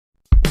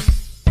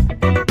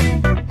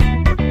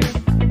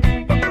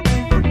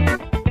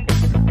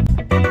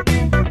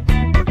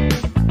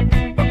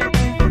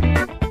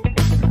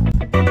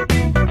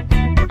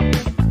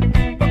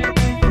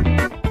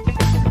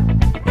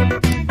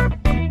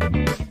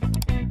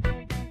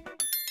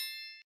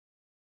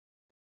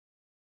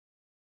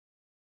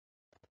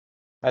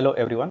Hello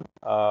everyone.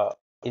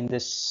 In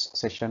this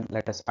session,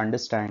 let us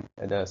understand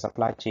the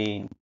supply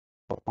chain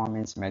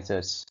performance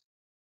measures,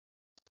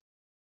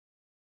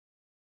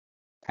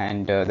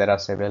 and there are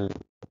several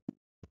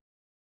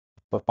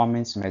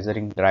performance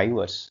measuring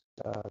drivers.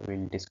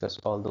 We'll discuss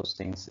all those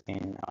things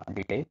in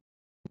detail.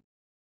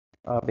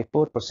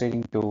 Before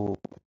proceeding to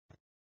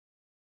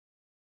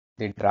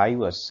the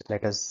drivers,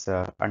 let us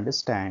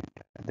understand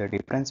the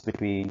difference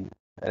between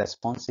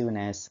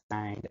responsiveness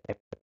and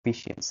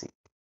efficiency.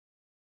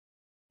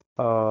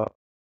 Uh,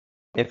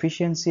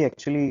 Efficiency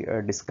actually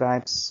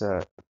describes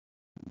the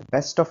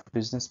best of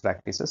business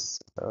practices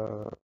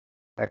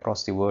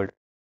across the world.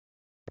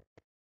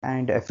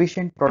 And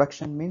efficient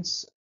production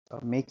means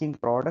making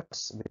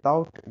products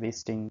without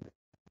wasting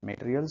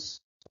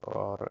materials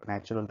or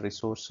natural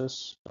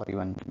resources or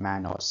even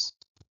man hours.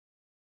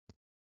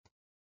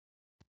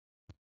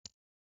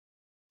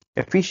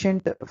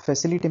 Efficient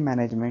facility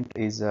management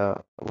is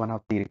one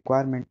of the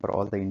requirement for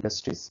all the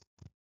industries,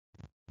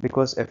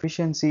 because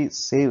efficiency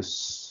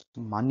saves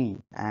money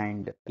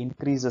and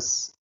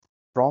increases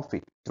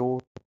profit through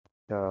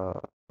the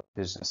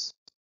business.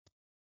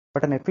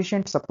 But an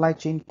efficient supply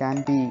chain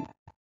can be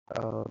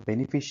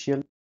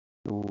beneficial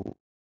to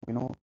you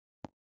know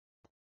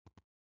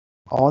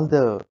all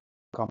the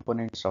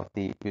components of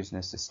the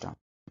business system.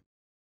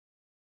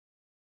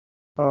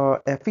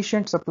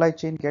 Efficient supply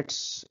chain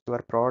gets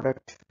your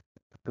product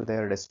to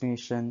their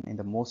destination in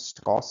the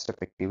most cost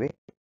effective way,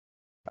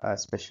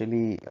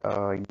 especially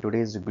in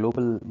today's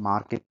global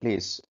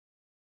marketplace.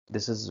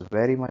 This is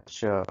very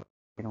much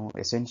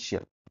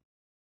essential.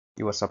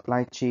 Your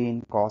supply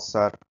chain costs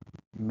are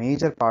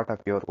major part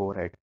of your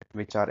overhead,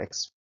 which are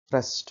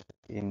expressed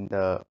in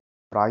the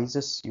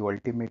prices you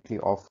ultimately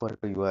offer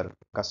to your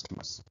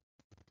customers.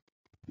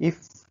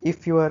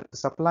 If your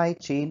supply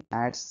chain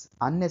adds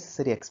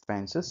unnecessary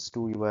expenses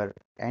to your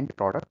end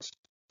products,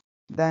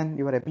 then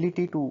your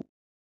ability to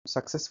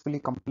successfully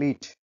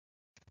complete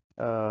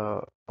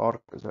or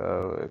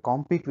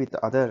compete with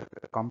other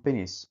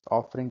companies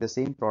offering the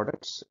same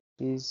products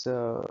is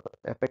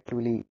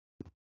effectively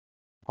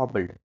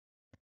hobbled.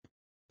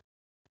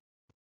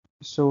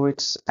 So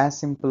it's as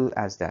simple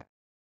as that.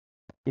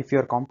 If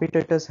your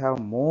competitors have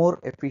more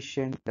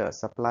efficient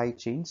supply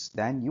chains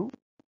than you,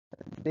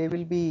 they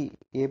will be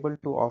able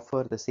to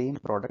offer the same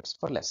products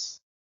for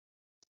less.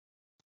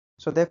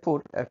 So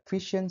therefore,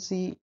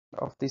 efficiency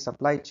of the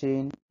supply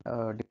chain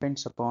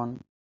depends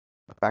upon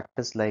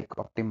factors like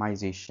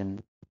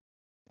optimization,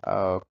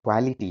 high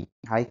quality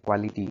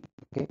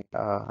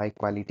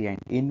and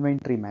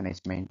inventory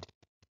management,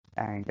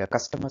 and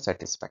customer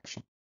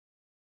satisfaction.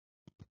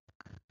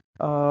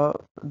 Uh,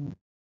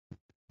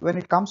 when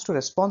it comes to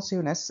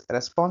responsiveness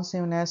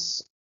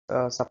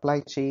supply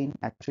chain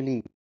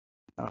actually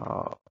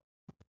uh,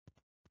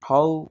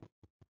 how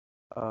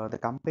the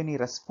company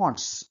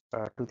responds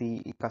to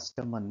the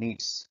customer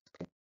needs,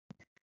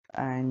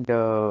 and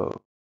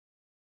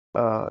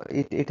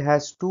it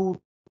has to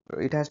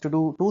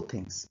do two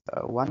things.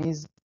 One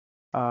is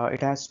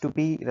it has to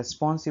be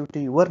responsive to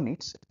your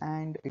needs,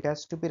 and it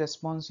has to be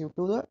responsive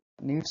to the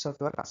needs of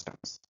your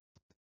customers.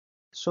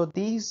 So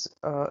this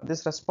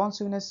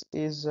responsiveness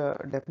is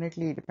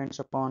definitely depends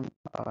upon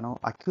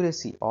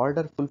accuracy,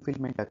 order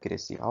fulfillment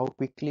accuracy, how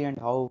quickly and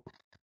how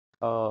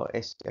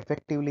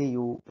effectively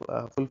you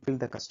fulfill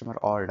the customer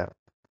order.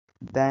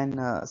 Then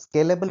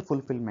scalable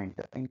fulfillment,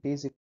 in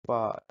case if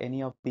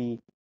any of the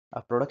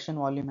production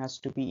volume has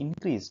to be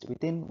increased,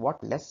 within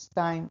what less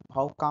time,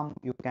 how come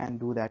you can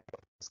do that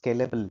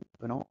scalable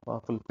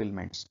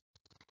fulfillments.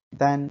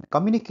 Then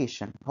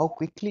communication, how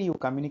quickly you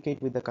communicate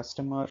with the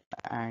customer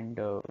and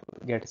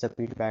get the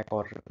feedback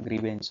or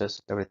grievances,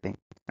 everything,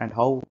 and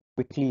how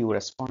quickly you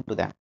respond to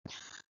them.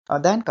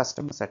 Then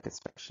customer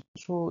satisfaction.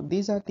 So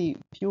these are the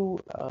few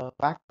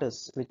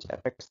factors which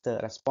affects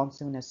the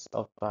responsiveness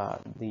of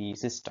the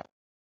system.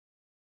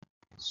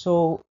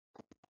 So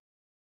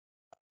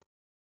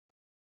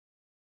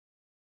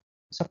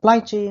supply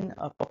chain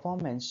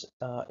performance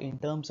in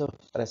terms of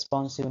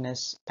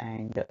responsiveness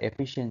and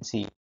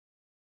efficiency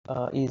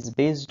is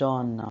based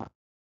on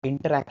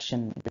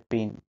interaction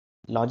between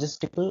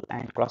logistical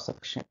and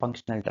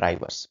cross-functional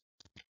drivers.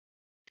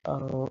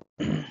 Uh,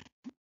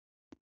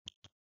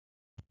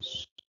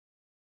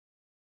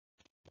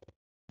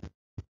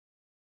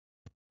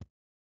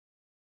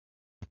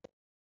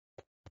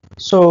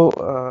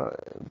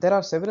 there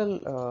are several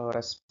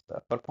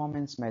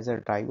performance measure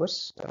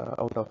drivers,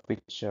 out of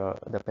which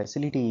the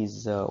facility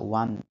is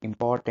one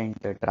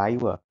important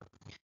driver.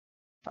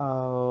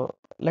 Uh,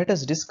 Let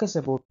us discuss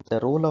about the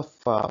role of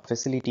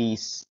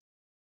facilities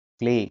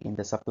play in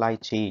the supply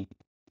chain,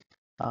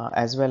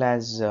 as well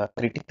as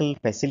critical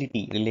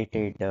facility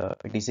related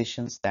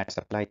decisions that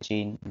supply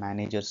chain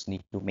managers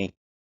need to make.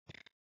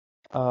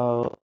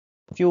 Uh,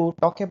 if you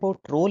talk about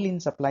role in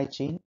supply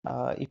chain,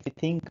 if you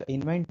think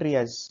inventory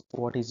as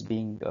what is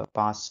being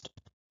passed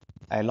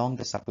along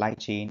the supply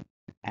chain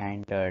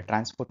and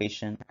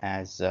transportation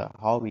as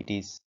how it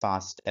is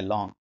passed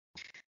along,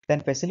 then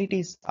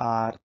facilities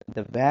are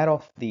the where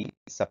of the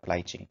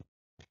supply chain.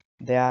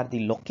 They are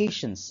the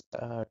locations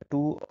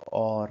to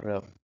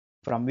or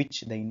from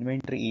which the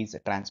inventory is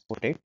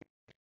transported.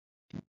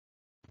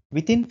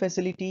 Within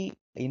facility,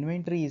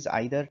 inventory is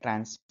either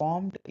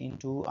transformed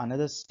into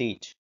another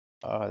state,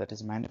 that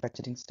is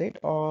manufacturing state,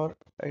 or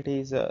it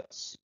is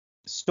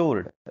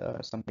stored,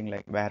 something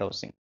like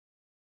warehousing.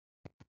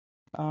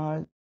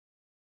 Uh,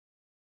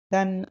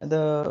 then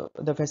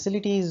the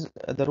facilities,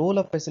 the role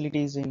of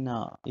facilities in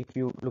if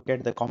you look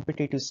at the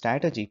competitive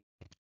strategy,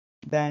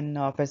 then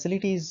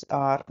facilities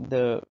are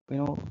the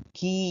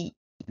key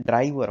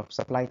driver of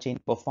supply chain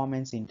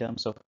performance in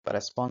terms of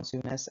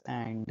responsiveness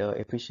and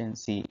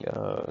efficiency,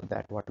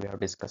 that what we have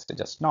discussed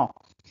just now.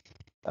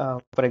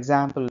 For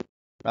example,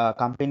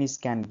 companies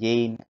can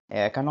gain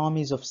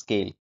economies of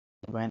scale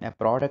when a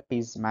product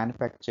is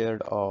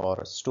manufactured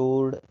or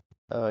stored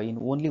in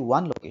only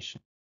one location.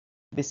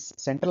 This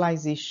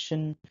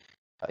centralization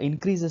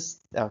increases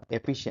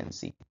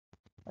efficiency.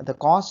 The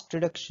cost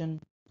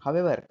reduction,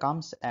 however,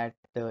 comes at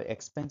the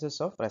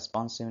expenses of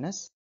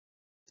responsiveness,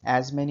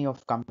 as many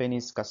of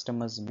companies'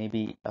 customers may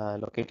be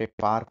located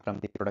far from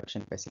the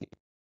production facility.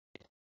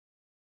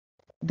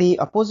 The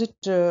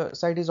opposite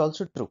side is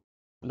also true.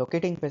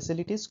 Locating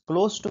facilities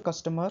close to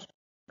customers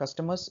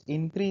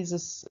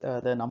increases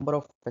the number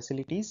of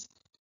facilities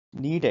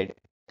needed,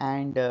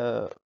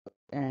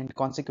 and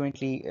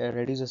consequently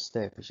reduces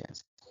the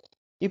efficiency.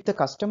 If the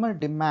customer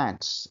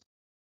demands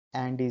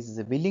and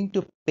is willing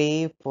to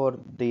pay for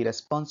the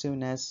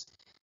responsiveness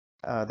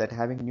that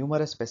having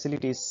numerous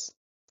facilities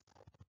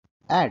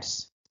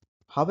adds.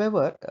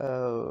 However,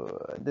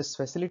 this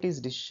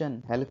facilities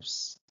decision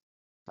helps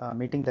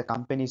meeting the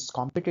company's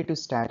competitive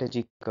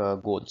strategic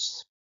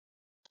goals.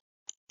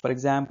 For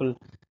example,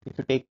 if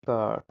you take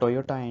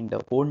Toyota and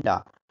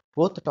Honda,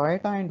 both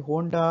Toyota and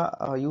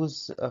Honda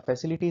use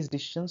facilities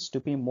decisions to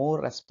be more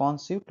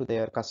responsive to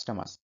their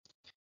customers.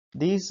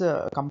 These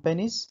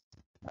companies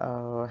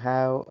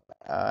have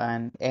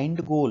an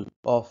end goal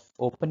of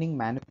opening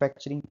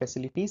manufacturing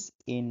facilities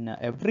in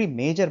every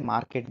major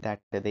market that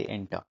they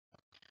enter.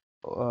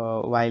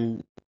 While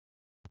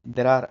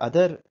there are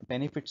other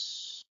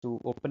benefits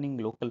to opening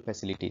local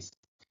facilities,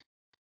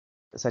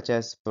 such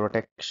as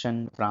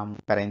protection from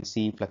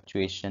currency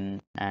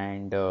fluctuation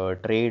and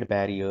trade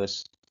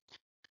barriers.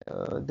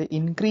 The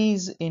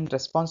increase in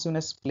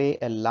responsiveness play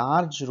a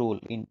large role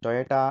in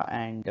Toyota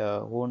and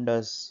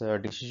Honda's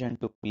decision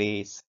to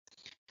place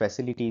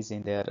facilities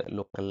in their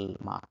local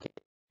market.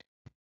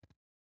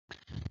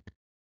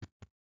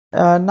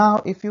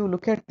 Now, if you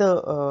look at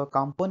the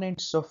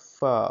components of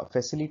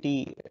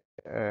facility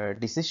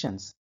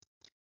decisions,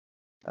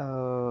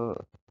 uh,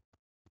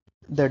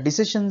 the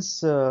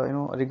decisions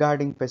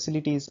regarding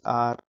facilities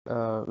are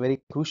a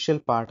very crucial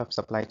part of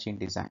supply chain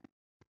design.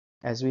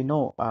 As we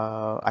know,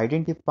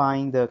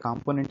 identifying the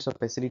components of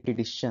facility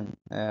decision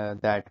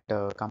that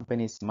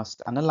companies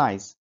must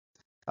analyze.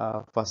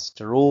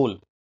 First, role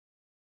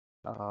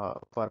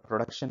for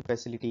production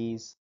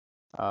facilities.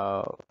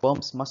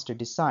 Firms must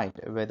decide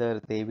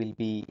whether they will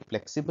be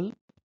flexible,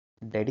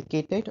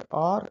 dedicated,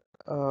 or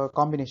a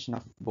combination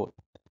of both.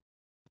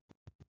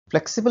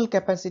 Flexible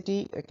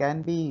capacity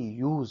can be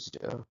used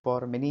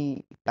for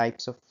many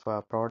types of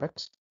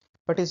products,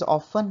 but is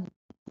often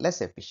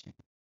less efficient.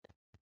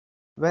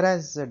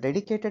 Whereas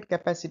dedicated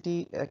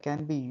capacity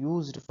can be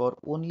used for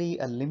only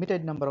a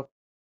limited number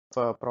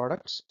of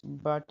products,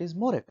 but is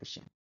more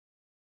efficient.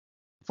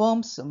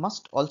 Firms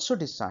must also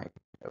decide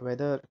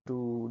whether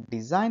to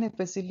design a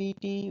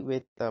facility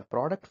with a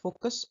product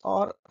focus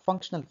or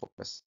functional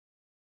focus.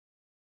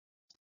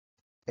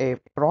 A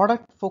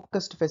product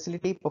focused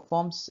facility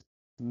performs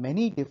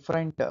many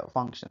different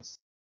functions.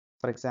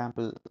 For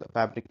example,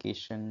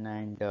 fabrication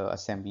and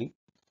assembly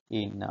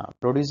in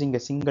producing a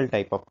single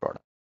type of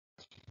product.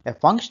 A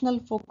functional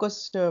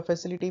focused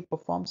facility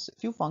performs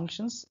few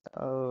functions,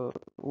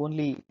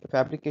 only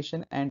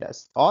fabrication and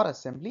or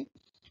assembly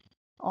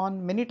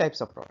on many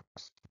types of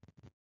products.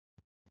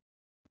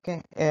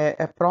 Okay,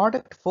 a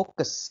product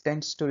focus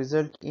tends to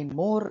result in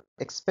more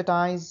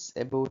expertise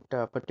about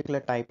a particular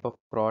type of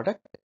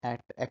product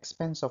at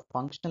expense of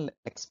functional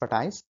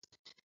expertise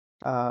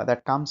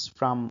that comes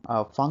from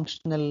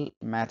functional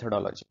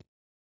methodology.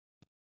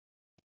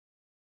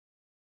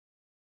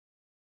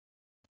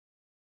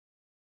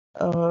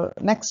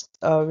 Next,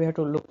 we have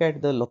to look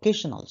at the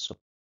location also.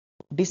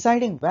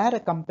 Deciding where a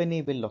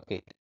company will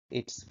locate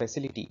its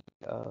facility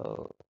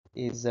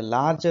is a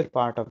larger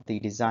part of the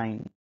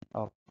design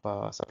of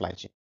supply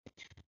chain.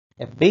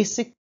 A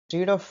basic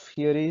trade-off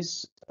here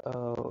is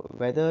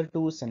whether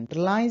to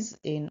centralize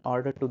in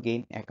order to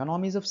gain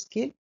economies of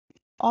scale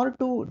or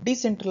to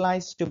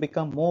decentralize to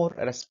become more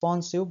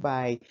responsive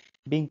by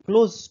being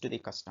close to the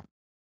customer.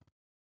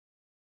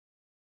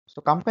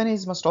 So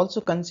companies must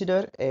also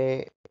consider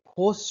a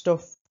host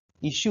of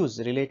issues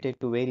related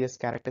to various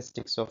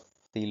characteristics of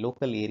the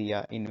local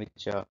area in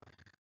which a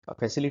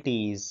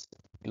facility is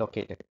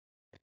located.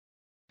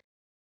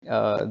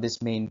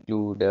 This may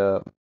include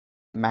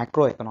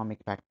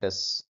macroeconomic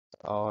factors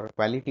or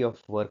quality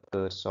of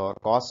workers or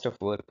cost of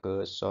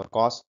workers or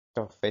cost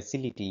of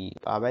facility,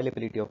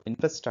 availability of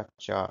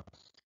infrastructure,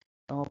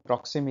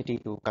 proximity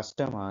to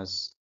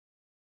customers,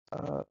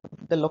 uh,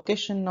 the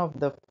location of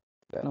the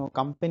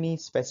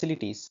company's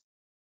facilities,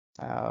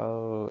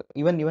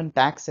 even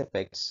tax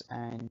effects,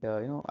 and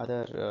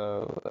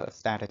other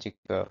strategic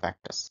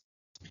factors.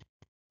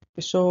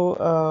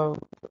 So,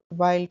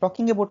 while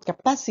talking about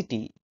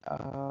capacity,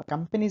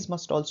 companies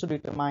must also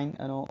determine,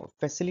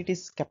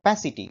 facilities'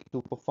 capacity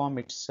to perform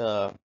its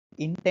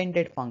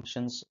intended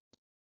functions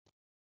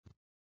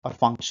or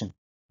function.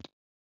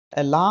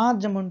 A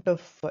large amount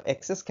of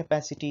excess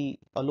capacity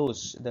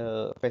allows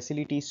the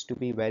facilities to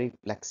be very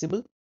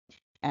flexible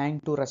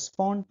and to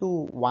respond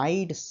to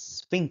wide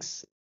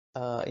swings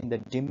in the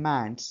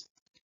demands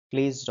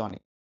placed on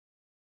it.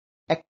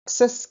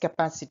 Excess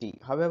capacity,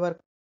 however,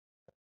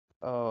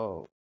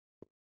 uh,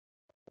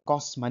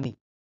 costs money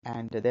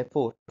and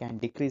therefore can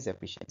decrease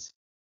efficiency.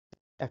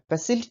 A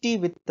facility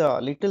with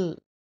little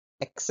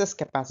excess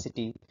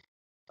capacity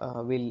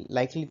will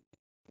likely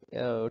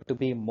to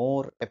be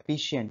more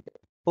efficient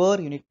per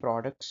unit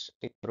products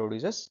it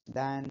produces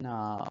than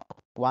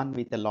one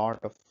with a lot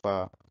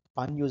of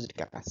unused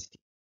capacity.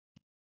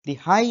 The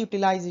high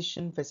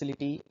utilization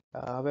facility,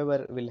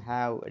 however, will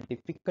have a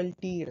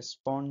difficulty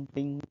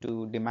responding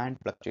to demand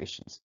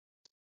fluctuations.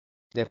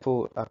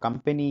 Therefore, a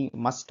company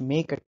must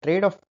make a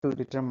trade-off to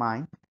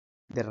determine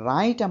the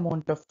right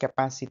amount of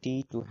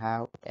capacity to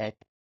have at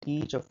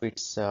each of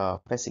its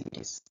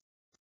facilities.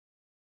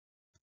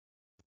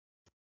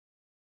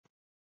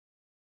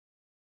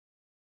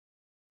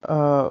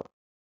 Uh,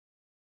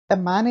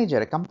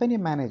 a company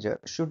manager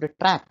should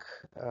track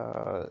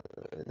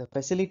the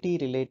facility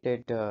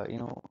related,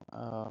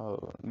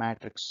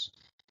 metrics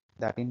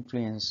that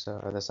influence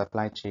the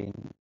supply chain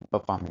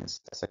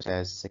performance, such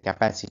as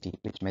capacity,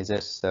 which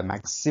measures the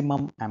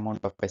maximum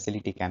amount of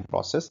facility can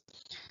process,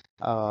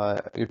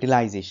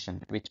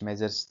 utilization, which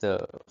measures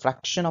the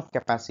fraction of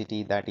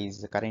capacity that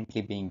is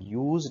currently being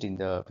used in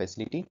the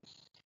facility,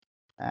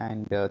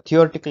 and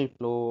theoretical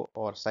flow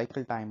or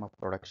cycle time of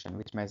production,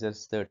 which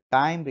measures the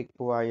time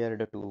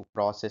required to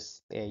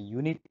process a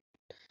unit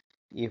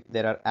if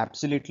there are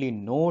absolutely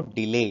no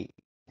delay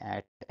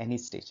at any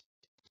stage.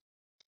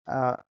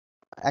 Uh,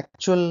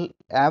 Actual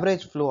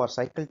average flow or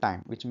cycle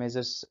time, which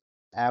measures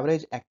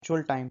average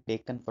actual time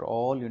taken for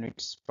all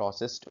units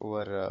processed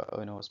over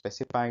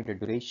specified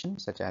duration,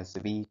 such as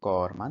a week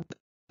or month.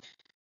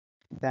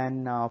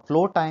 Then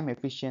flow time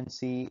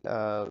efficiency,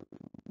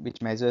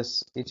 which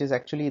is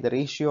actually the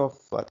ratio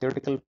of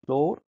theoretical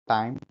flow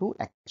time to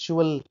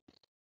actual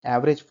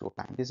average flow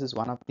time. This is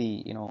one of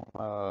the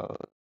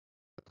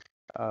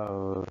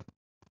uh,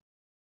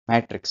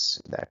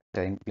 metrics that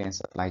influence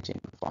supply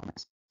chain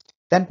performance.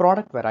 Then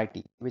product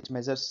variety, which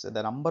measures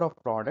the number of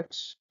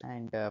products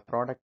and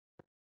product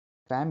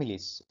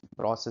families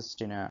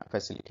processed in a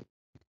facility.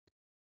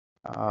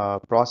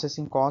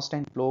 Processing cost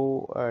and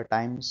flow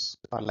times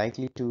are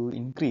likely to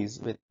increase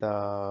with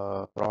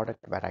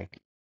product variety.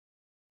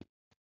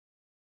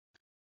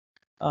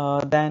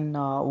 Then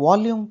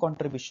volume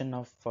contribution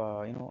of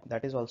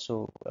that is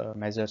also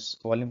measures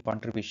volume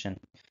contribution,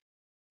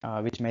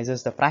 which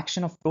measures the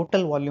fraction of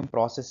total volume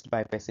processed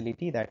by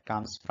facility that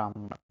comes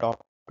from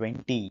top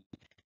 20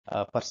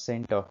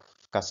 percent of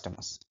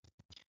customers.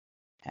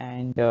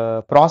 And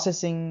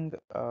processing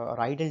or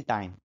idle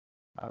time,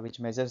 which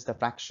measures the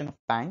fraction of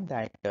time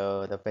that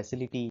the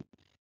facility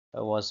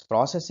was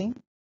processing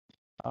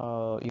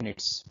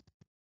units,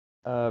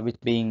 which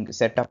being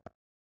set up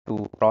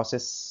to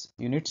process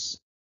units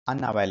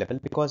unavailable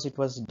because it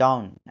was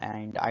down,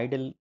 and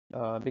idle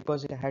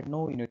because it had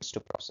no units to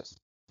process.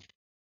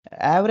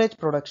 Average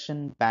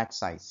production batch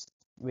size,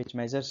 which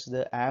measures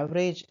the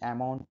average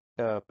amount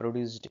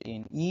produced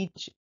in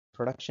each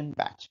production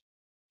batch.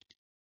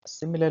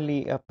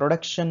 Similarly, a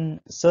production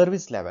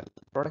service level,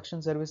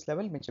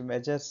 which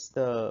measures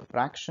the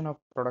fraction of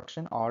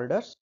production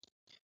orders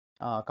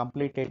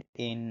completed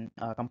in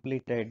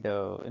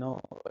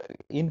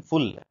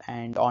full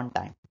and on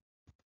time.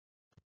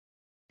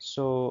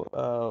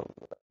 So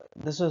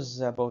this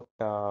is about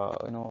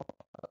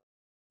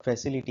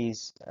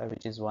facilities,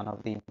 which is one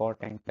of the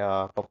important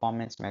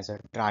performance measure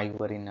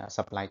driver in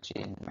supply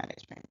chain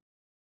management.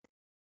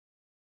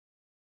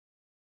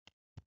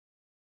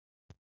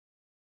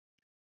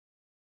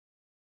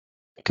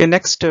 Okay,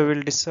 next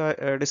we'll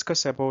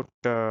discuss about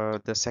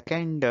the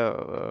second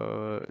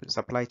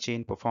supply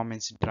chain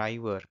performance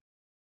driver,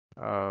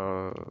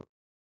 uh,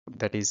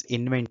 that is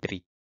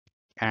inventory,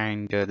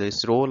 and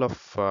this role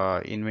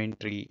of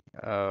inventory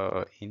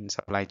in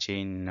supply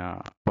chain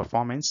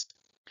performance.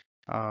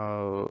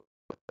 Uh,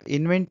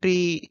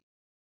 Inventory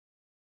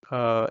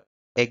uh,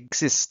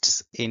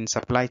 exists in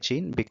supply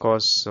chain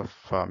because of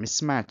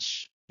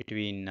mismatch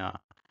between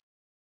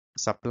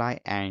supply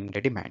and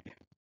demand.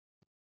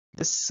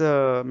 This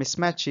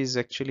mismatch is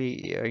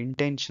actually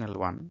intentional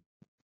one,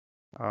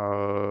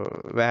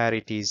 where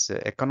it is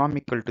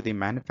economical to the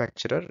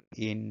manufacturer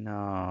in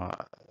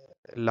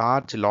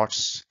large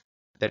lots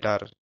that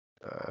are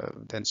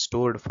then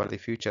stored for the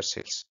future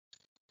sales.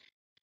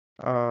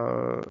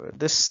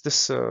 This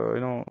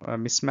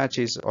mismatch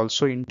is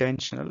also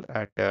intentional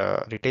at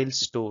a retail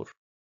store,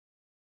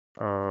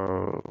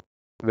 uh,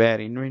 where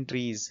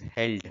inventory is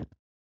held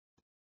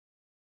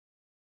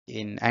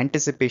in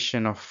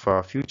anticipation of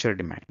future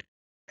demand.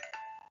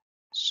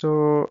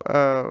 So,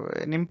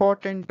 an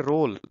important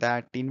role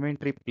that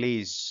inventory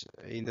plays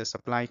in the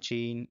supply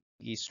chain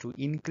is to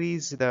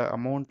increase the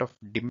amount of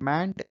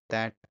demand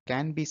that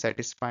can be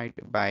satisfied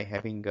by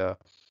having the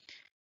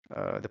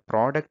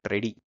product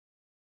ready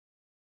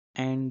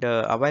and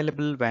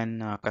available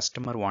when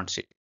customer wants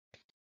it.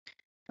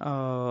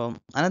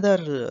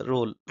 Another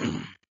role,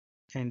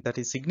 and that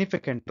is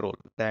significant role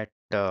that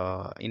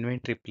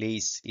inventory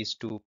plays, is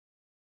to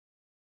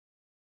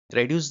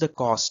reduce the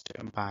cost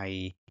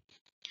by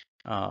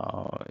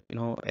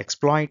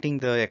exploiting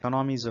the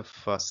economies of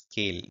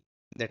scale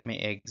that may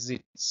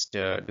exist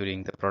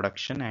during the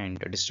production and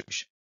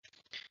distribution.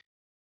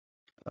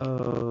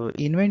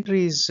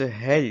 Inventory is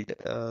held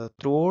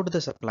throughout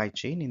the supply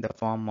chain in the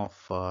form of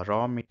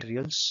raw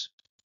materials,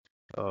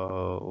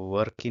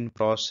 work in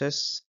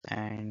process,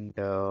 and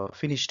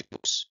finished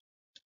goods.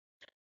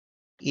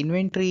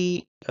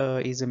 Inventory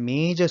is a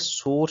major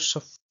source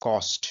of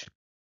cost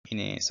in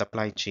a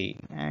supply chain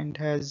and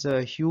has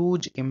a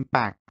huge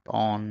impact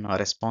on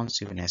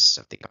responsiveness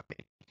of the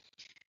company.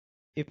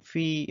 If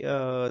we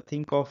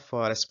think of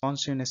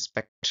responsiveness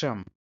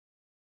spectrum,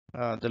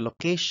 the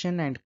location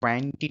and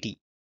quantity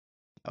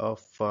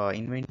of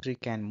inventory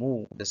can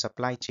move the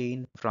supply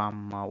chain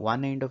from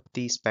one end of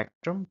the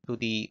spectrum to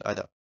the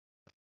other.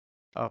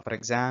 For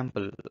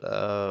example,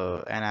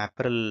 an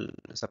apparel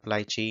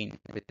supply chain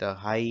with a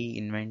high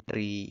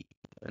inventory,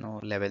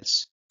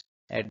 levels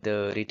at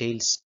the retail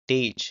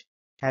stage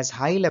has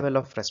high level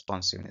of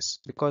responsiveness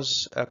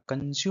because a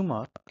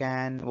consumer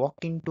can walk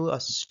into a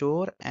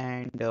store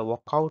and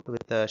walk out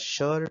with a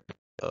shirt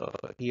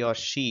he or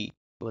she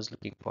was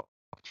looking for.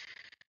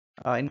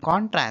 In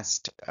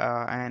contrast,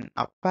 an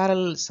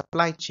apparel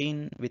supply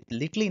chain with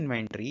little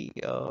inventory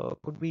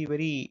could be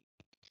very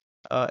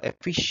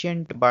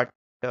efficient, but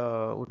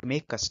would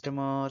make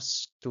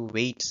customers to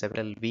wait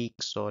several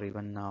weeks or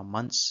even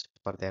months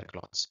for their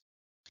clothes.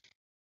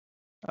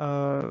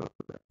 Uh,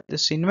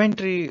 this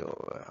inventory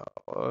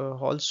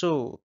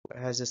also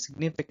has a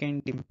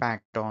significant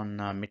impact on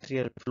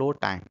material flow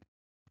time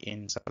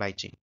in supply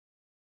chain.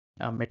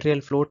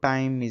 Material flow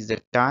time is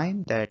the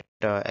time that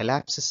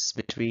elapses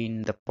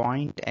between the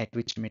point at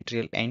which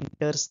material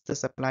enters the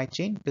supply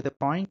chain to the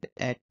point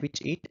at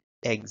which it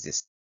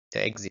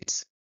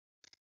exits.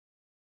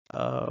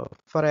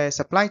 For a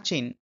supply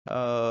chain,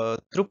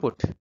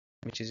 throughput,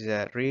 which is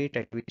the rate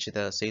at which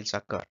the sales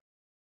occur,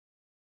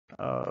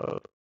 uh,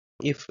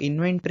 if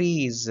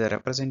inventory is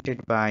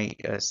represented by,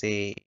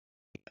 say,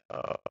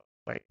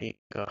 if I take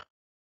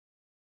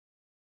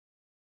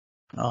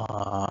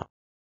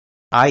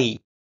I,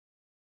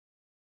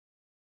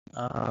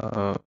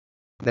 uh,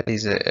 that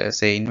is,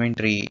 say,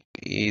 inventory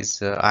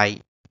is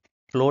I,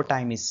 flow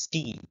time is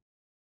T,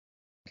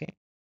 okay,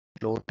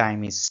 flow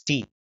time is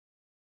T,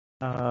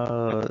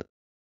 then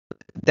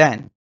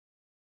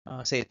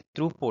say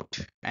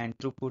throughput, and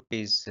throughput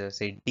is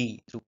say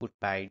D, throughput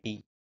by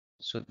D.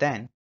 So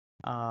then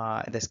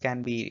this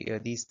can be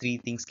these three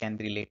things can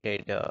be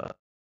related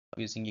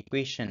using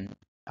equation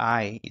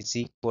I is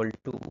equal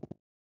to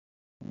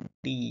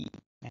D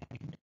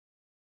and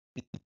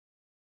P.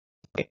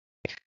 Okay.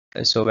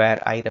 So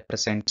where I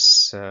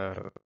represents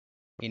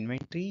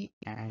inventory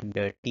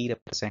and T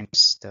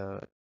represents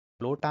the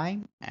flow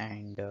time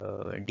and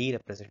D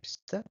represents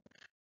the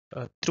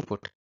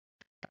throughput.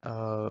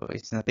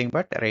 It's nothing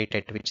but rate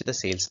at which the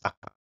sales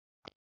occur.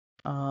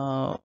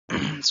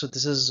 So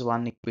this is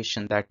one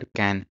equation that you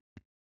can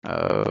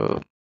uh,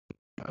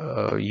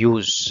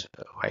 use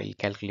while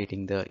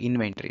calculating the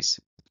inventories.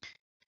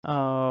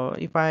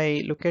 If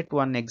I look at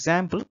one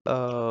example,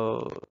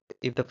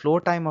 if the flow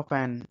time of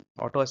an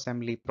auto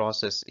assembly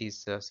process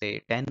is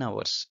say 10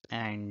 hours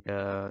and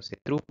say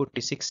throughput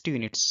is 60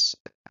 units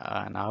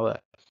an hour,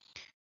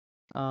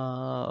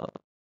 uh,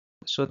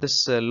 so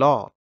this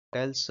law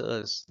tells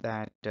us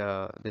that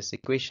this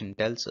equation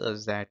tells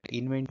us that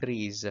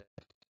inventory is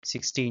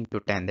 16 to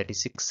 10, that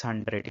is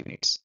 600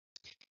 units.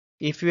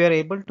 If we are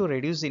able to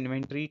reduce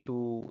inventory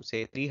to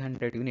say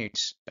 300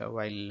 units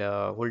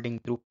while holding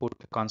throughput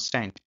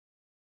constant,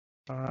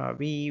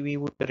 we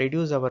would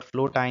reduce our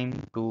flow time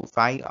to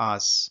 5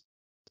 hours,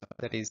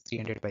 that is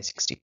 300 by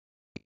 60.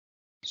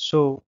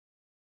 So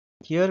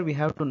here we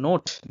have to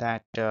note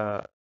that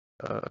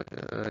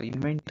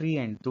inventory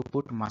and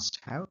throughput must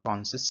have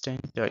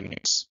consistent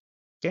units.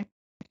 Okay.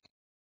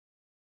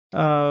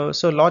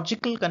 So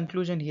logical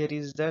conclusion here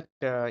is that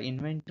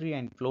inventory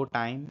and flow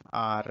time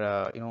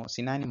are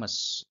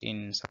synonymous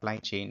in supply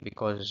chain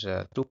because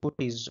throughput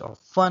is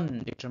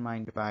often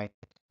determined by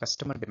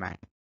customer demand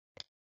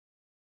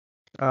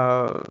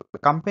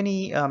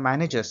Company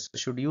managers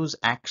should use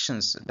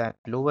actions that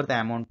lower the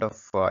amount of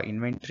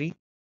inventory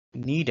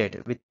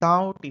needed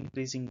without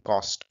increasing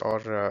cost or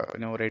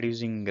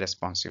reducing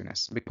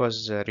responsiveness,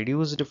 because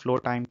reduced flow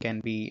time can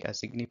be a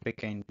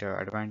significant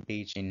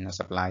advantage in a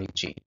supply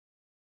chain.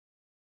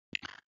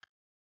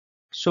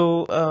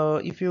 So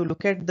if you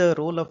look at the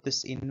role of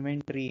this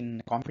inventory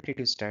in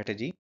competitive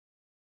strategy,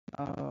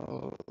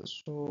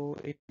 so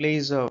it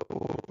plays a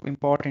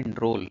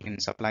important role in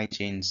supply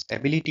chain's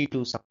ability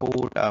to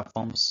support a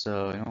firm's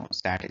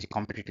strategy,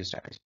 competitive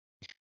strategy.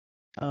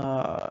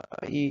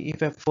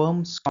 If a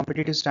firm's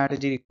competitive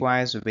strategy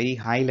requires a very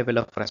high level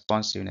of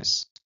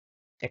responsiveness,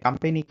 a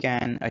company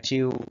can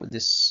achieve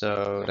this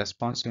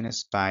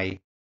responsiveness by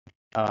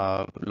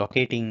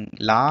locating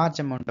large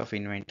amount of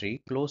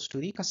inventory close to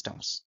the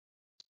customers.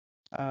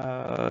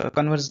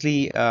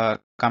 Conversely, a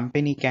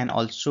company can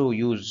also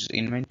use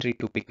inventory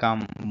to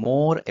become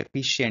more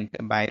efficient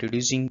by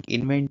reducing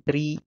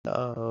inventory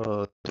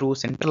through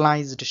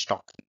centralized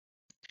stocking.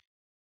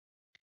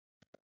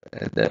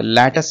 The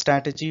latter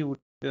strategy would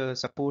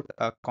support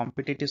a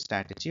competitive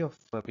strategy of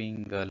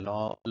being a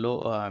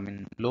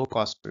low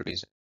cost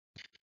producer.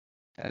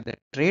 The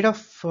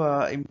trade-off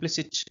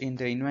implicit in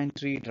the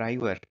inventory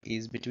driver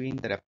is between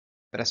the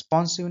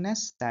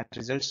responsiveness that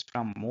results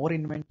from more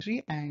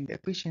inventory and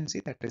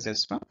efficiency that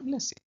results from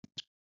less.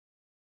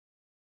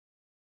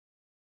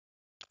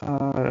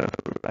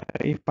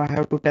 If I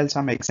have to tell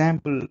some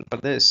example for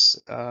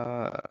this,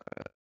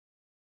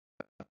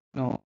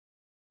 no,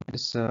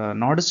 this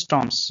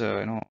Nordstrom's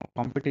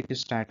competitive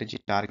strategy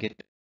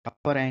target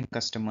upper end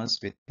customers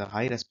with the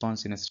high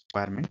responsiveness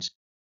requirements.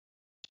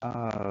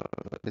 Uh,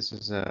 this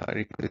is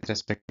with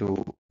respect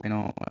to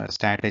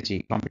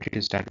strategy,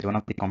 competitive strategy. One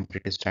of the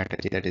competitive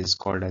strategy that is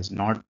called as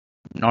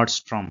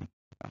Nordstrom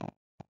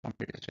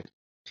competitive strategy.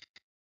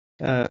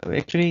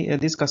 Actually,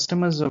 these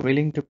customers are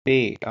willing to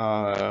pay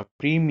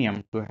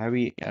premium to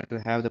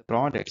have the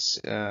products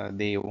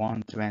they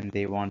want when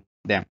they want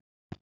them.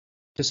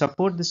 To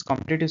support this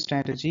competitive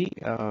strategy,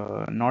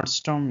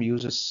 Nordstrom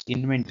uses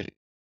inventory.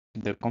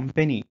 The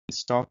company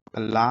stock a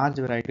large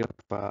variety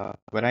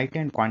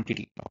and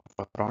quantity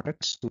of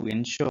products to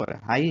ensure a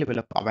high level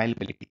of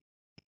availability.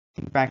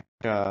 In fact,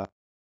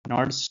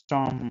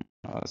 Nordstrom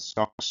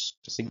stocks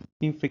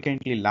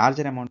significantly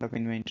larger amount of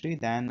inventory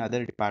than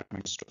other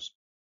department stores.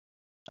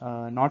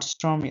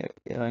 Nordstrom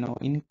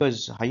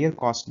incurs higher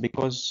cost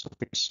because of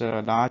its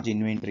large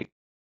inventory,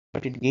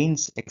 but it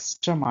gains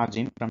extra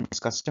margin from its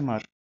customer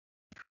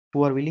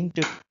who are willing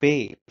to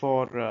pay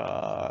for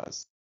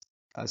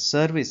a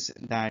service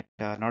that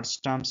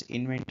Nordstrom's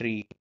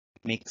inventory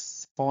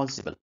makes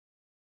possible.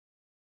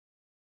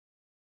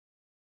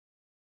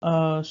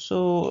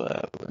 So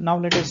now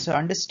let us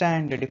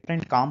understand the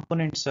different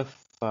components of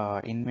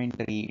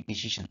inventory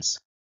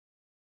decisions.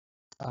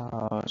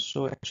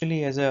 So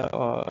actually, as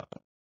a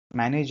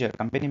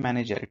company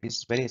manager, it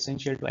is very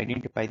essential to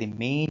identify the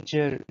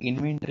major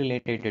inventory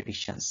related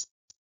decisions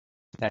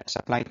that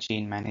supply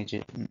chain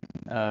management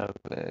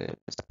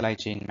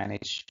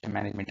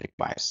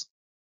requires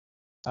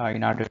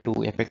in order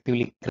to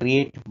effectively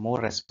create more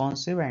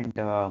responsive and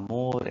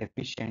more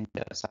efficient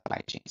supply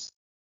chains.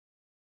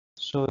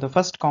 So the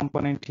first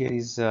component here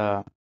is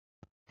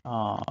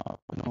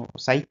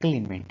cycle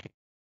inventory.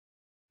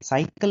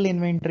 Cycle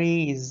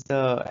inventory is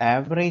the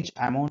average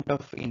amount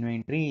of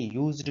inventory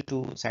used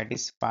to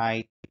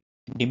satisfy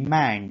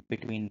demand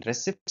between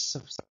receipts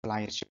of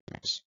supplier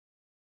shipments.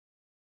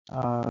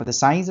 The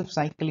size of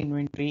cycle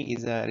inventory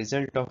is a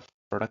result of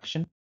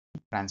production,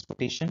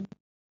 transportation,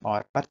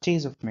 or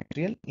purchase of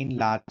material in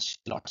large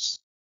lots.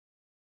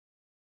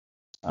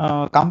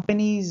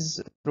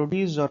 Companies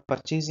produce or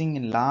purchasing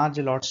in large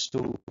lots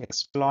to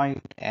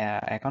exploit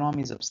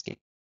economies of scale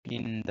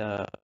in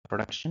the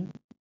production,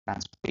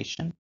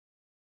 transportation,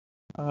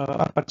 or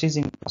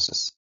purchasing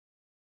process.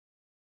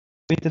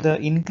 With the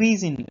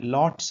increase in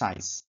lot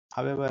size,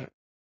 however,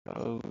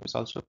 it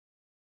also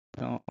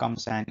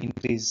comes an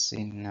increase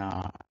in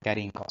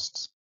carrying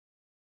costs.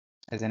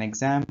 As an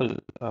example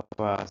of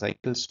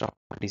cycle stock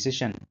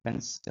decision,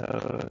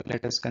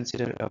 let us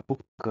consider a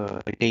book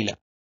retailer.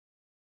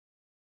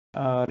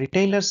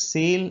 Retailers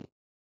sales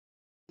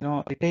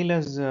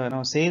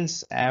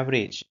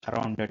average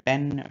around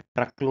 10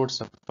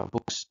 truckloads of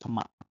books a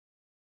month.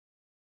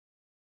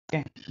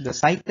 Okay, the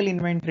cycle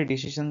inventory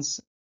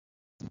decisions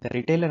the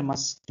retailer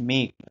must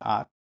make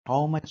are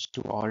how much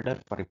to order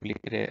for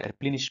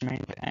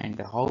replenishment and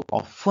how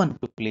often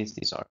to place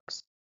these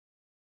orders.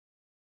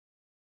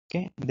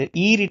 Okay, the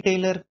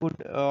e-retailer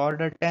could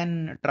order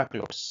 10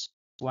 truckloads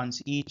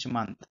once each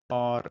month,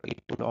 or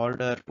it could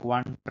order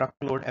one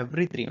truckload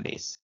every 3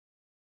 days.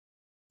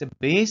 The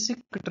basic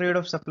trade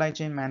of supply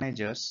chain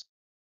managers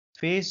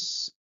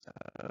face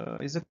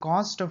is the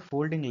cost of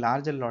holding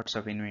larger lots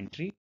of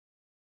inventory.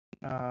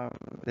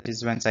 That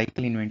is when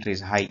cycle inventory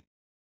is high.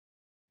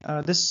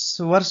 This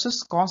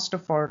versus cost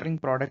of ordering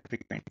product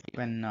frequently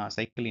when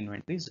cycle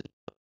inventory is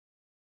low.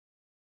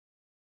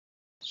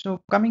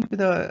 So coming to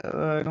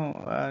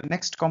the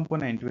next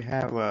component, we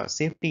have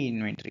safety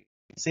inventory.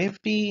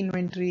 Safety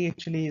inventory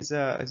actually is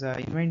a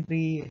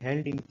inventory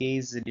held in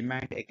case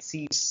demand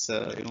exceeds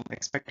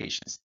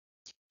expectations.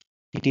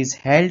 It is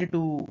held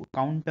to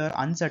counter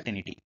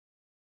uncertainty.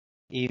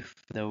 If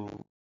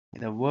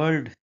the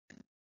world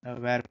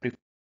were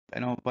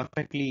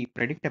perfectly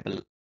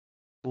predictable,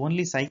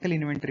 only cycle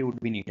inventory would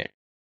be needed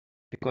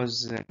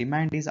because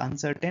demand is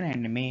uncertain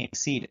and may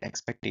exceed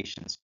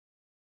expectations.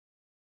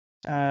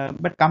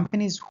 But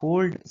companies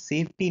hold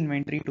safety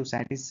inventory to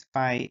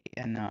satisfy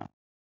an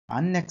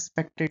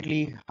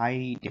unexpectedly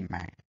high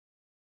demand.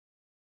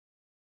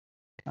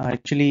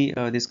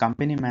 This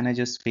company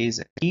managers face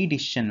a key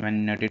decision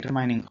when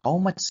determining how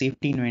much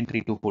safety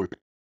inventory to hold.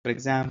 For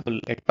example,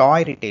 a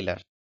toy retailer,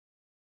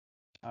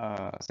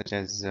 such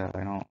as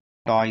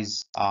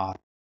Toys R,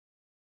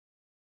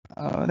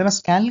 they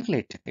must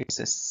calculate its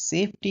a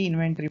safety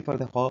inventory for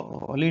the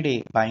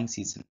holiday buying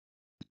season.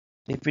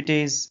 If it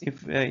is,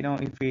 if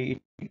if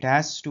it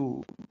has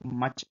to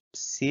much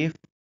safe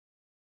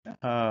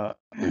uh,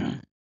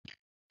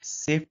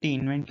 safety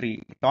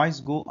inventory, toys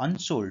go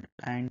unsold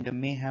and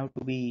may have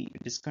to be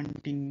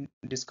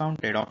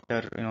discounted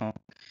after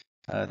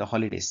the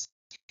holidays.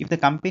 If the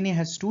company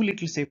has too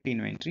little safety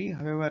inventory,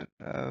 however,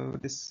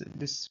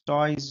 this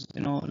toys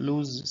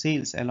lose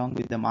sales along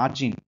with the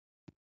margin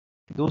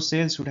those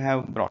sales should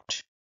have brought.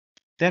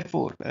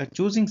 Therefore,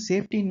 choosing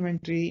safety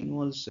inventory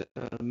involves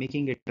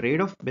making a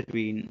trade-off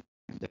between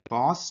the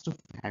cost of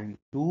having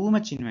too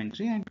much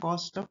inventory and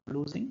cost of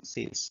losing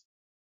sales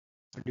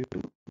due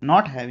to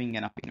not having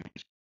enough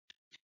inventory.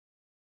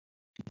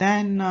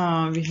 Then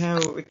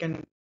we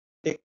can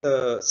take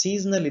the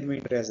seasonal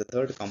inventory as a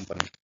third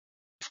component.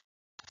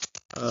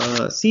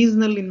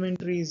 Seasonal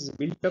inventory is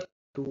built up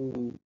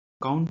to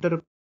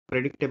counter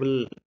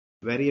predictable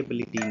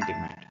variability in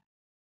demand.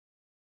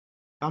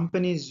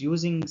 Companies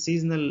using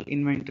seasonal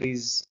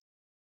inventories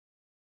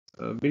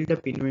build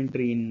up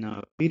inventory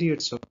in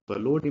periods of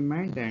low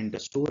demand and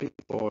store it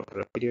for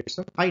periods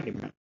of high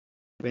demand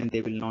when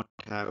they will not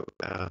have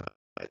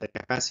the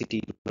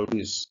capacity to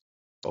produce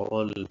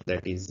all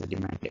that is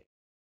demanded.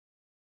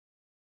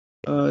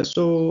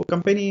 So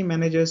company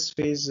managers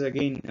face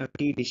again a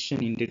key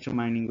decision in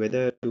determining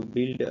whether to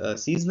build a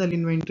seasonal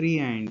inventory,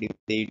 and if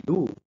they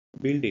do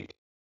build it,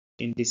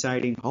 in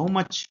deciding how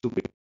much to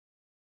build.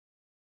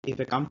 If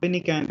a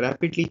company can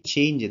rapidly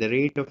change the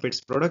rate of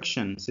its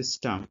production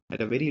system at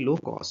a very low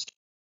cost,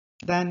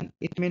 then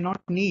it may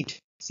not need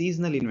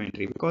seasonal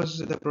inventory because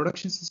the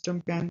production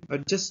system can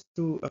adjust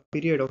to a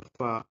period of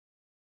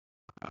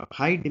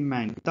high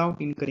demand without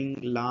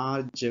incurring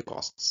large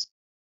costs.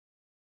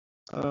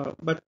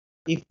 But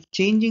if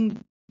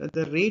changing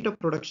the rate of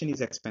production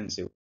is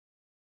expensive,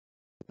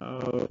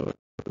 uh,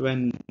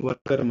 when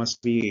worker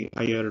must be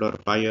hired or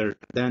fired,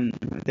 then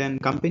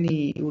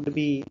company would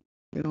be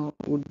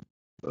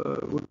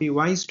would be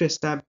wise to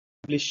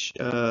establish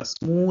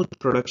smooth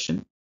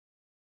production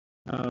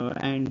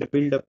and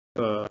build up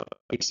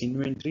its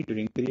inventory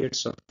during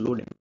periods of low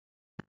demand.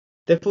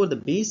 Therefore, the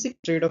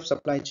basic trade of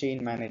supply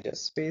chain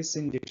managers face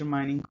in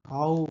determining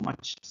how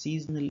much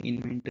seasonal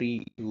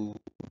inventory to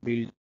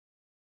build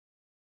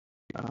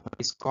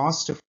is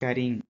cost of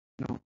carrying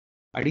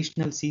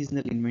additional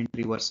seasonal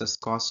inventory versus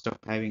cost of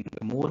having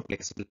a more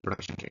flexible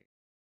production rate.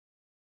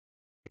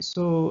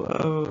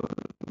 So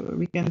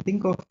we can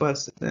think of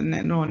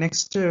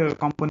next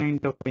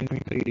component of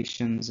inventory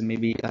additions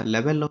maybe a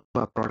level of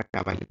product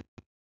availability.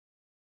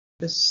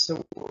 This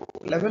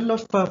level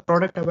of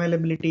product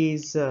availability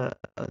is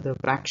the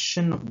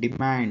fraction of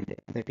demand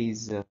that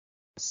is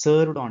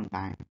served on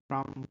time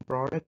from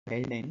product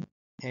held in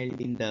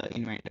the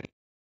inventory.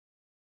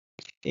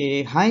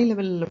 A high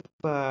level of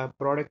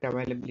product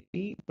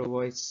availability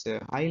provides a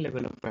high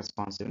level of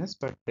responsiveness,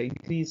 but the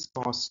increases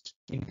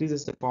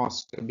the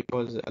cost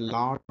because a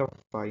lot of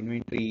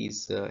inventory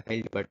is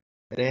held but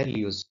rarely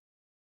used.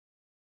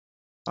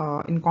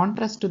 In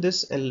contrast to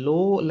this, a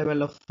low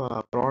level of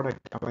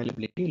product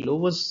availability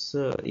lowers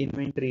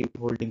inventory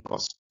holding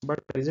cost,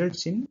 but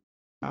results in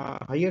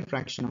a higher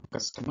fraction of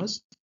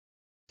customers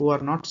who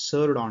are not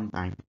served on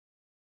time.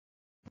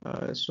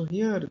 So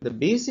here the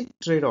basic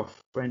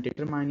trade-off when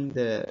determining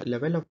the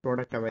level of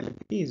product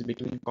availability is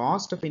between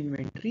cost of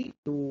inventory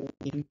to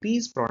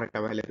increase product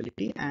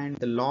availability and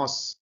the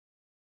loss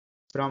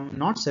from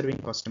not serving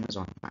customers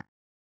on time.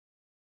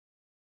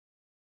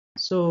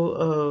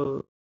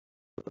 So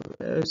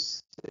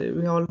as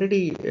we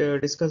already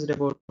discussed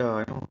about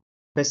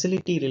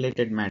facility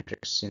related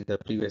metrics in the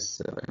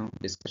previous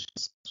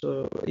discussions.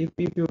 So if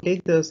you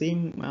take the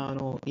same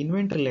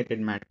inventory related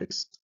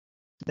metrics,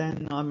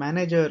 then a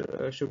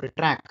manager should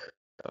track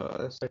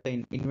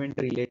certain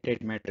inventory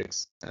related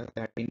metrics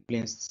that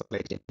influence supply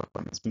chain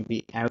performance.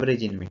 Maybe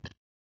average inventory,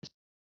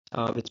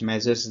 which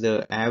measures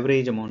the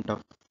average amount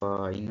of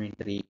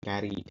inventory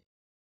carried.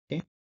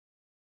 Okay.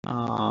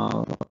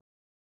 Uh,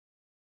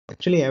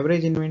 Actually,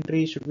 average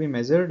inventory should be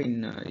measured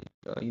in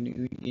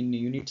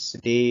units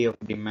day of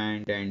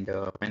demand and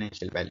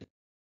financial value.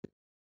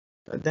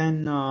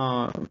 Then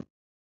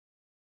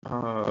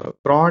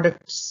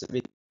products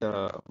with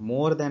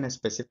more than a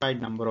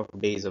specified number of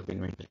days of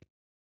inventory.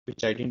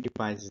 which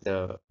identifies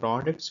the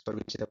products for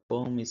which the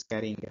firm is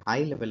carrying a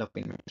high level of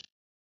inventory.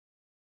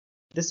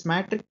 This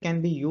metric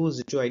can be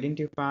used to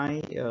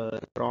identify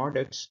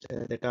products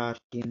that are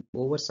in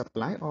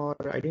oversupply or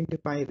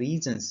identify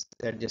reasons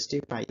that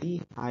justify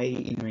high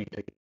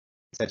inventory,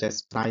 such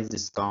as price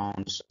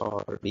discounts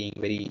or being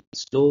very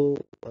slow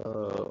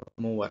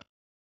mover.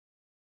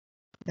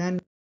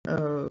 Then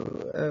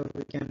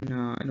we can,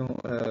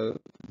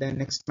 then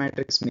next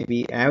matrix may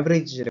be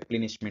average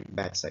replenishment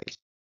batch size,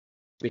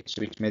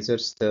 which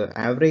measures the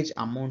average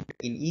amount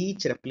in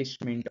each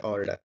replenishment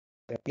order.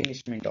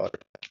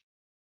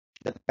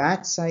 The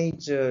batch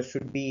size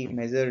should be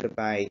measured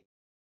by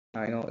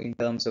in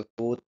terms of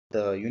both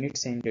the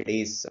units and the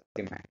days of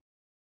demand.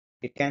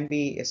 It can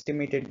be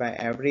estimated by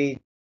average,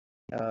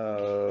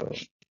 uh,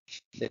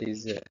 that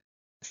is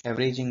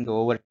averaging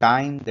over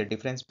time the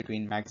difference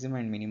between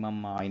maximum and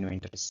minimum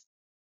inventories.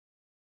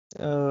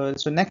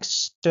 So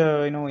next,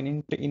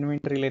 in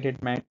inventory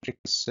related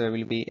matrix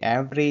will be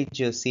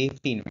average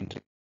safety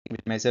inventory,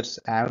 which measures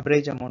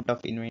average amount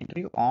of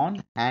inventory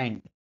on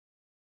hand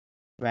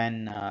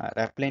when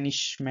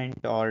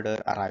replenishment order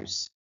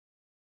arrives.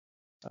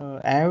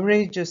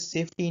 Average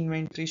safety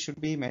inventory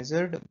should be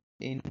measured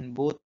in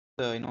both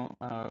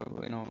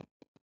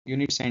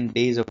units and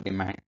days of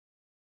demand.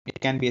 It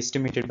can be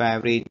estimated by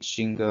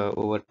averaging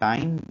over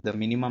time the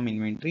minimum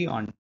inventory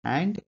on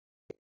hand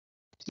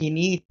in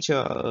each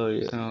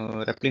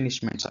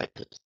replenishment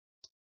cycle.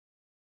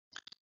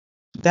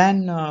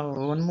 Then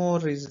one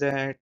more is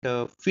that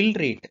fill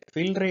rate.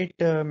 Fill rate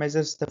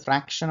measures the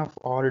fraction of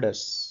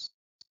orders,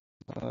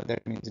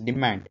 that means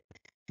demand,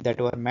 that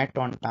were met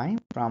on time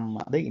from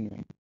the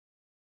inventory.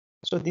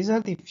 So these are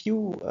the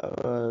few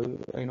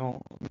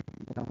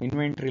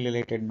inventory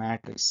related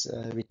matters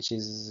which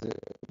is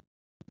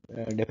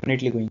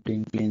definitely going to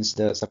influence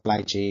the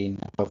supply chain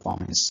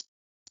performance.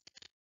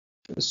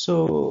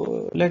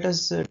 So let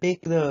us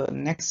take the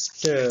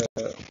next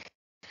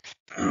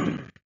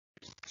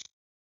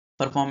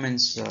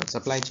performance,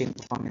 supply chain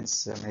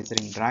performance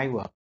measuring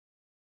driver,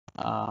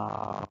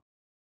 uh,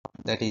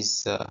 that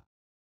is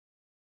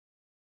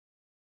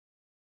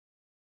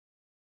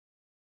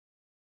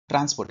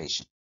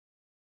transportation.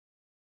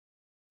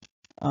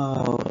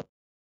 Uh,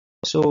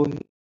 so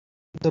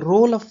the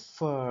role of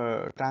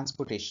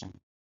transportation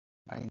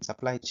in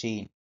supply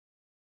chain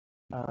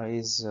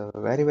is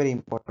very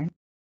important.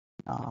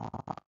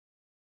 Uh,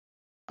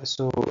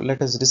 so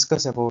let us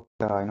discuss about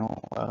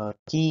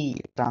key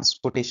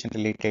transportation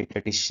related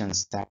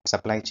decisions that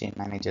supply chain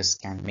managers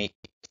can make.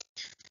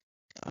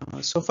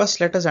 So first,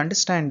 let us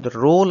understand the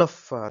role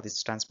of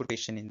this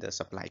transportation in the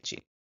supply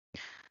chain.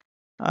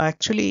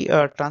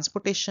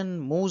 Transportation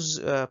moves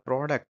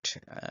product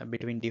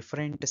between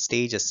different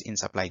stages in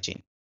supply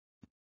chain,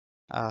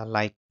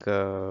 like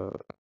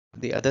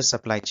the other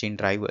supply chain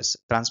drivers.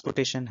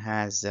 Transportation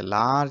has a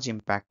large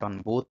impact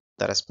on both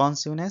the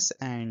responsiveness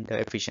and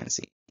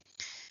efficiency.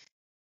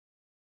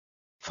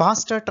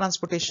 Faster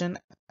transportation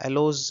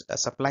allows a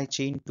supply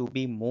chain to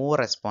be more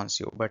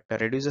responsive but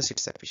reduces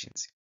its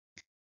efficiency.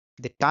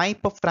 The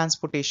type of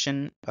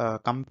transportation a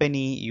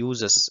company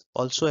uses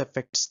also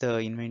affects the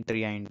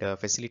inventory and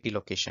facility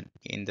location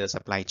in the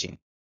supply chain.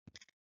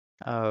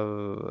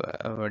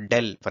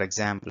 Dell, for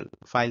example,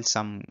 files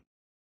some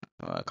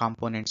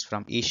components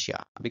from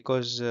Asia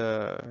because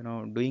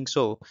doing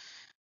so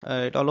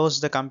it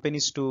allows the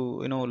companies to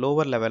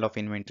lower level of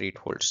inventory it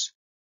holds.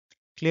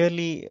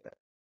 Clearly,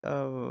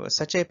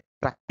 such a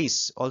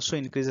practice also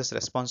increases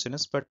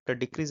responsiveness but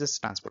decreases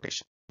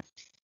transportation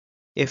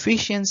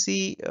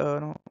efficiency.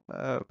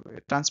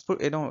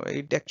 Transport,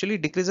 it actually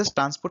decreases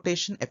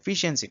transportation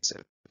efficiency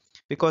itself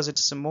because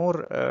it's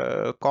more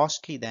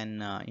costly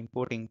than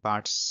importing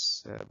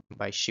parts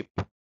by ship.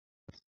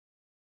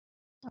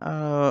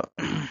 uh,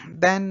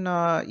 then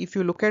if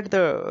you look at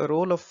the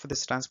role of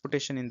this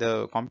transportation in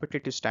the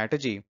competitive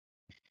strategy,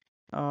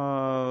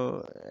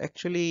 uh,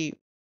 actually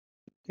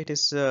it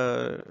is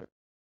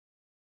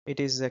it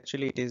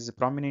is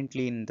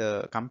prominently in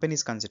the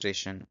company's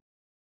consideration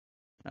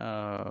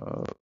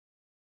uh,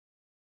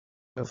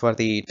 for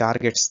the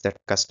targets that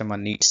customer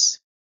needs.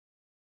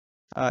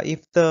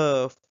 If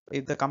the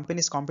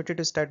company's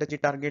competitive strategy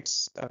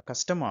targets a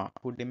customer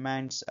who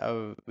demands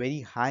a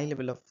very high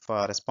level of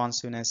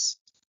responsiveness,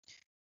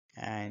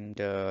 and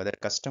that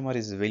customer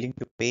is willing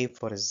to pay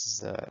for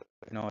his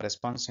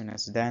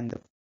responsiveness,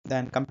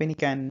 then company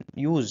can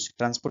use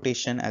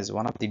transportation as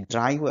one of the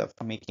driver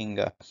for making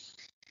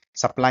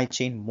supply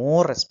chain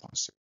more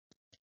responsive.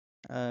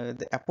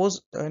 The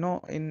oppose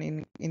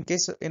in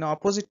case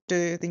opposite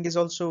thing is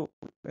also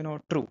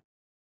true.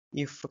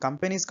 If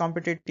company's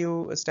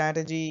competitive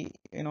strategy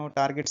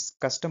targets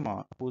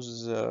customer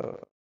whose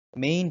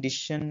main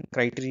decision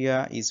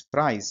criteria is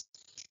price,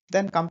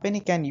 then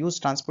company can use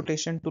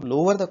transportation to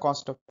lower the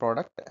cost of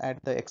product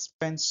at the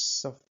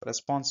expense of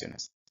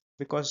responsiveness,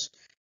 because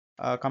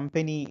a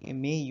company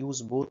may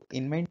use both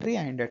inventory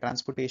and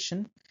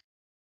transportation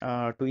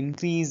to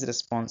increase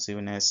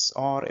responsiveness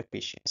or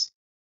efficiency.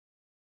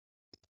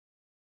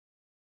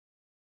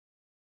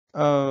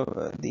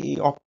 The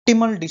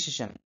optimal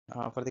decision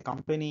for the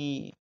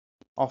company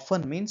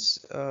often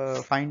means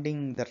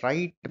finding the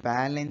right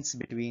balance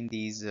between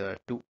these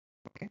two.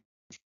 Okay.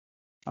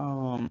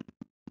 Um,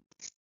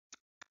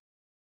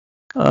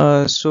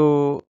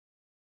 so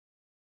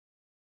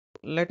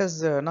let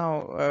us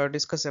now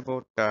discuss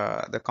about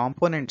the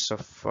components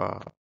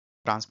of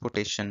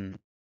transportation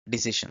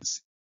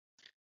decisions.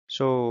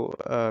 So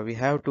we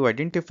have to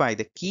identify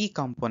the key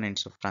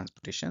components of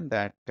transportation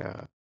that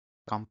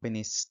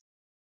companies,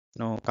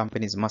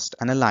 companies must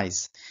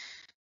analyze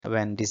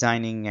when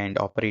designing and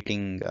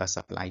operating a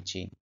supply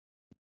chain.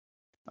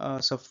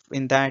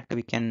 In that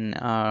we can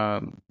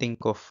think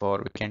of, or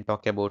we can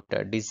talk about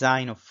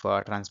design of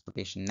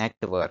transportation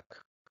network.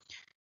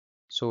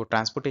 So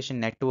transportation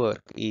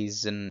network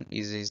is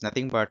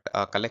nothing but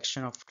a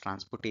collection of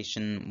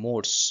transportation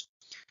modes,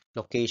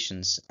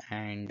 locations,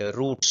 and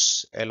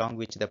routes along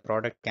which the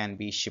product can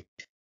be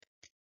shipped.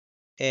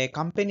 A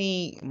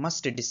company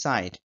must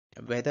decide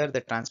whether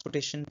the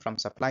transportation from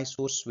supply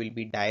source will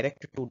be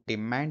direct to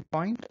demand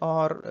point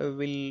or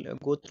will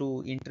go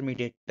through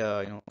intermediate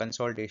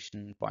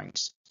consolidation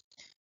points.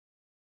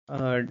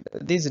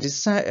 These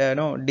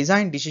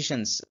design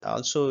decisions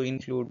also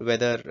include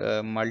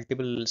whether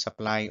multiple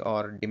supply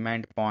or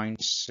demand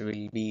points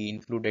will be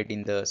included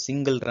in the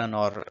single run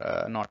or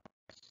not.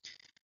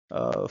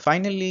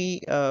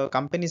 Finally,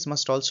 companies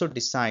must also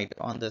decide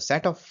on the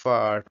set of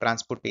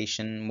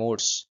transportation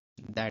modes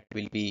that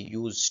will be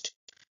used.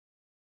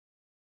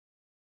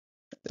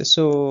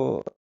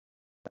 So,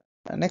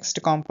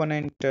 next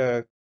component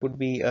could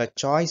be a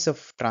choice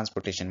of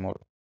transportation mode.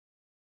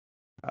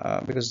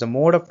 Because the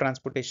mode of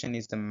transportation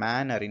is the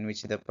manner in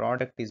which the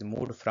product is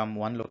moved from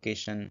one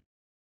location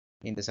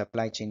in the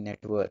supply chain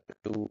network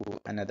to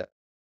another.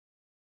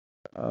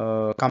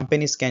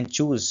 Companies can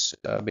choose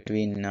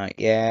between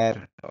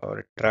air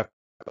or truck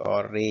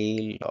or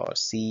rail or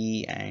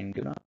sea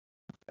and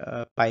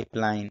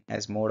pipeline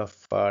as mode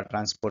of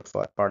transport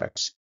for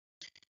products.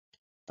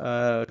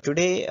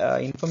 Today,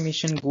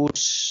 information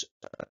goods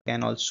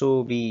can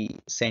also be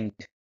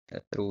sent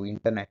through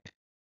internet.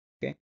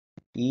 Okay,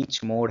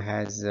 each mode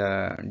has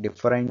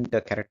different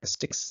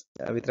characteristics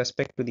with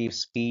respect to the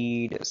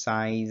speed,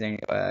 size, and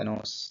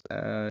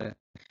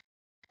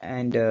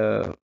and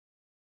uh,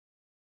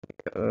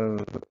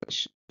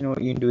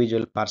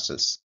 individual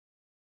parcels.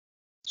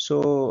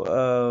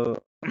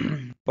 So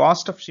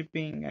cost of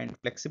shipping and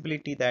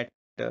flexibility that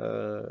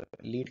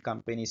lead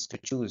companies to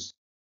choose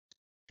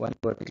one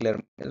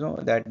particular,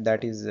 that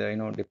is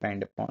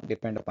depend upon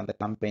the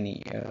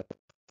company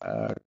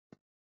to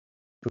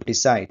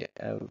decide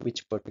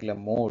which particular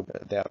mode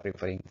they are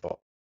preferring for.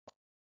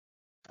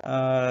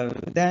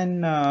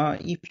 Then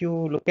if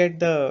you look at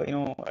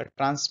the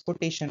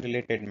transportation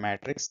related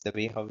matrix, the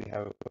way how we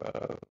have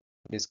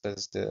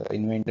discussed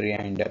inventory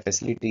and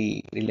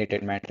facility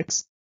related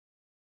matrix.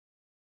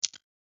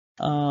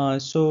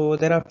 So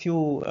there are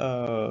few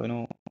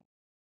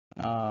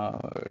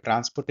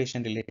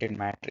transportation related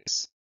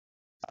matrix.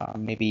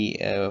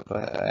 Maybe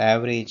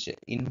average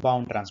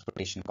inbound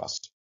transportation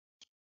cost,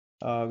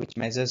 which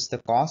measures the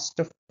cost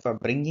of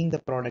bringing the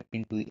product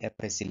into a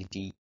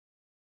facility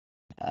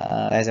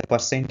as a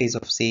percentage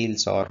of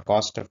sales or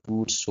cost of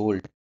goods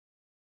sold.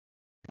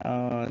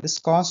 This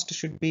cost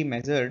should be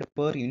measured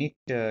per unit,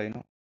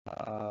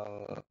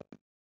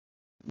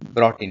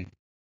 brought in.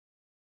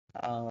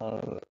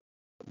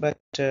 But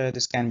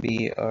this can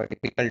be a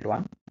difficult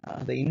one.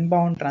 The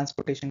inbound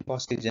transportation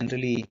cost is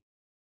generally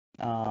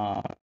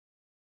uh,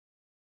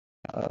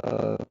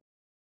 uh,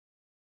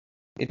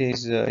 it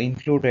is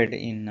included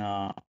in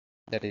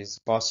that is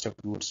cost of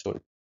goods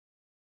sold.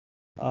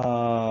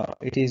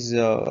 It is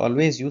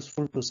always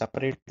useful to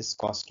separate this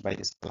cost by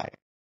the supplier.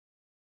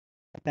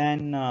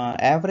 Then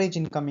average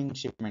incoming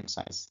shipment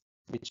size,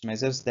 which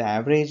measures the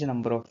average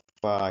number of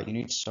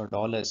units or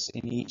dollars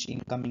in each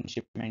incoming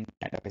shipment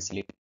at a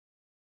facility.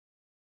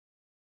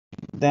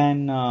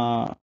 Then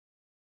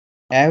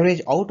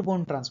average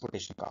outbound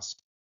transportation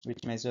cost,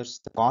 which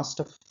measures the cost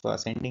of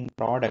sending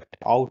product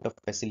out of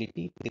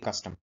facility to the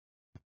customer.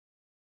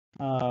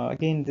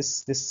 Again,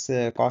 this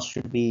cost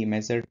should be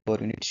measured per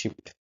unit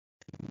shipped,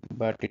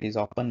 but it is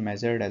often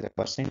measured as a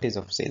percentage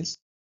of sales.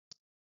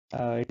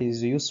 It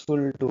is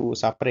useful to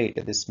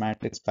separate this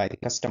matrix by the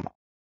customer.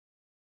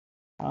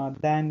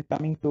 Then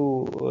coming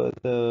to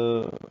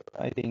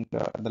I think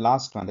the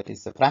last one, that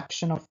is the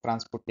fraction of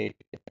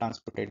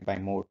transported by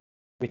mode,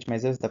 which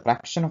measures the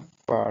fraction of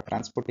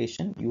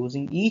transportation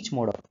using each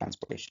mode of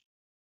transportation.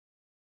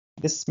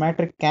 This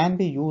metric can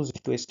be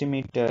used to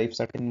estimate if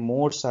certain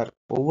modes are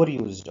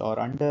overused or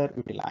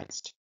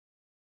underutilized.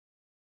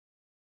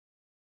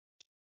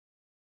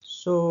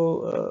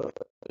 So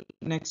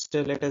next,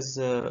 let us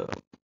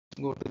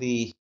go to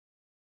the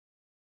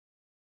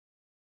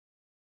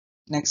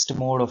next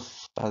mode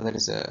of that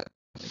is a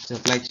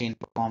supply chain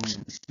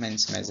performance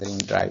measuring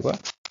driver,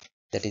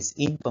 that is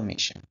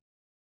information.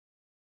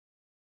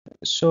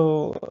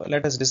 So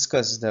let us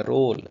discuss the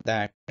role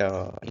that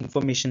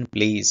information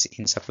plays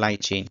in supply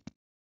chain.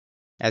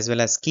 as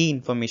well as key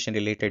information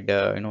related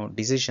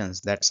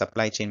decisions that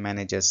supply chain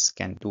managers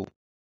can do.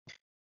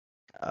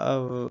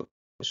 uh,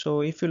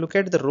 so if you look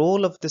at the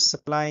role of this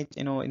supply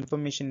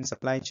information in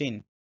supply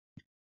chain,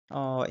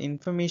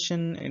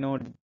 information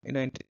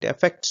it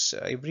affects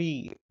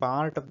every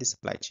part of the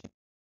supply chain.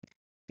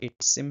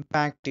 Its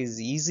impact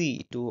is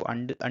easy to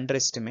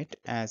underestimate,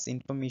 as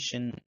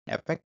information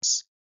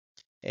affects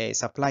a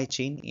supply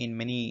chain in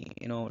many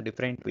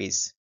different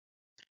ways.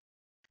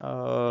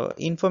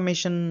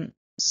 Information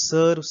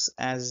serves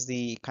as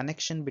the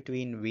connection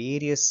between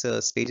various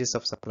stages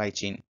of supply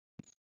chain,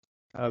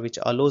 which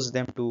allows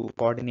them to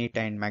coordinate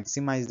and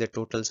maximize the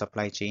total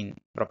supply chain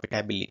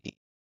profitability.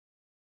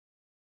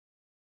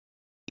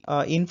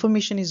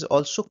 Information is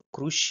also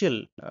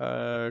crucial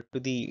to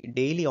the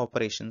daily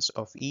operations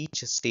of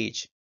each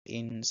stage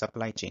in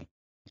supply chain.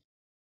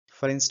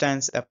 For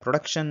instance, a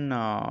production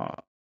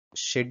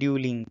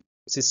scheduling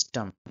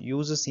system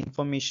uses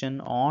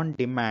information on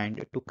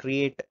demand to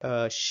create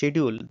a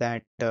schedule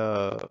that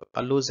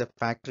allows a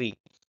factory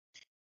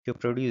to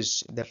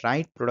produce the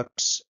right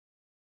products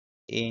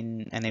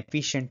in an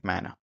efficient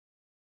manner.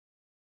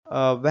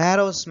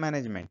 Warehouse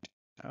management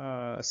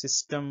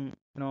system,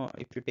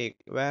 if you take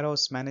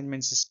warehouse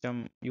management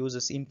system,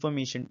 uses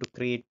information to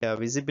create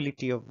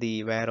visibility of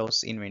the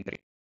warehouse inventory.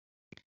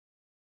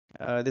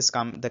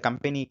 The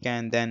company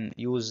can then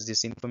use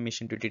this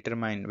information to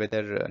determine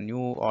whether new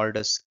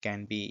orders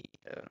can be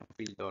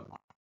filled or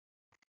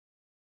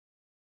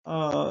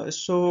not.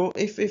 So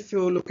if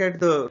you look at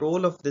the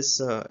role of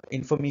this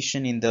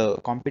information in the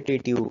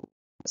competitive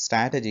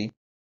strategy,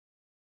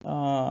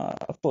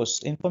 of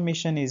course,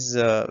 information is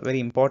a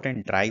very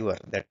important driver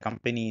that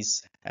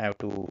companies have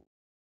to,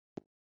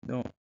 you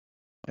know,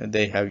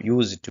 they have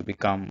used to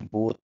become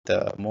both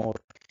more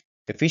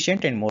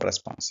efficient and more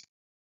responsive.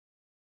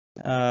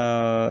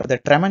 The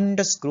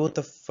tremendous growth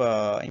of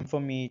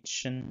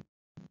information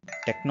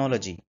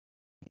technology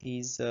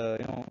is,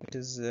 it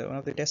is one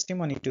of the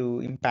testimony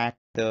to you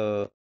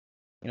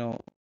know,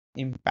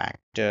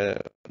 impact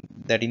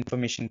that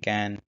information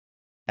can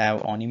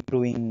have on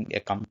improving a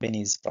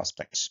company's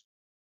prospects.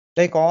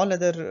 Like all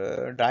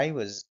other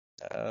drivers,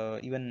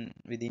 even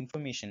with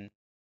information,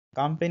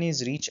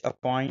 companies reach a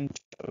point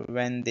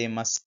when they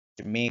must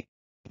make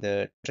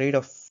the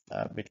trade-off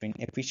between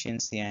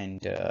efficiency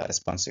and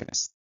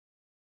responsiveness.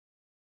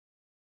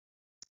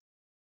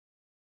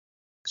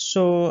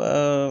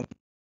 So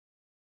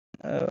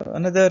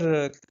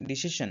another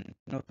decision,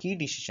 key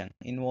decision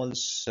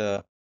involves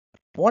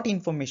what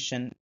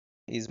information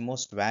is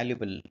most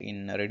valuable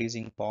in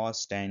reducing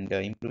cost and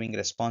improving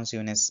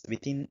responsiveness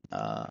within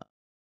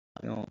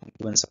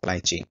given supply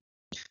chain.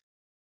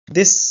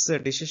 This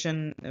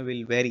decision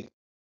will vary,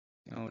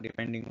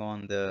 depending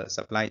on the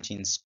supply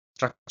chain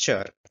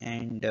structure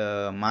and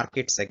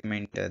market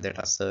segment that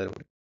are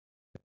served.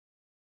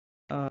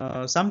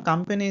 Some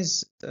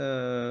companies,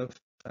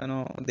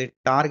 they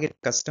target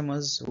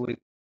customers who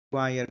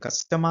require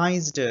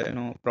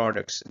customized,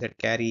 products that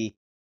carry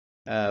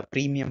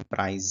premium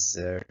price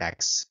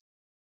tags.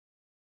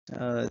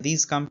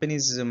 These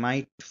companies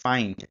might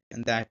find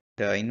that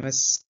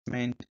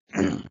investment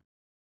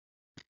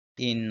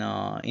in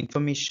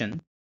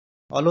information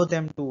allow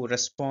them to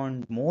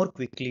respond more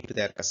quickly to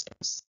their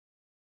customers.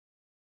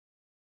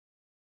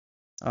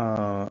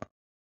 Uh,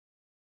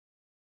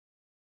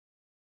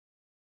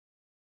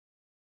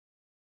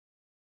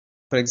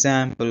 for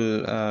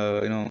example,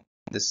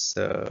 this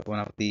one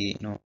of the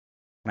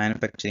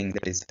manufacturing,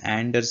 that is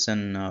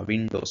Anderson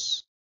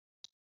Windows,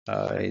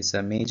 is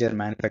a major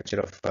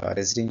manufacturer of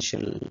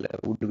residential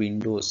wood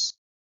windows,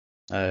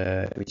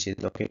 which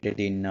is located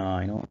in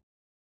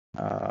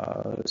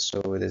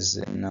so it is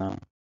in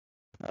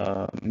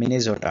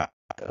Minnesota,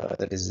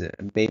 that is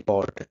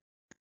Bayport.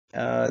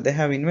 They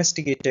have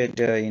investigated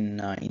in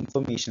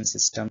information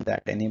system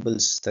that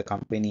enables the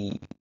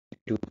company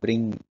to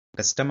bring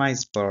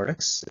customized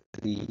products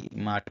to the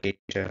market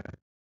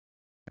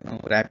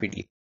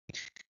rapidly.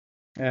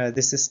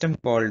 The system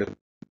called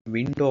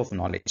window of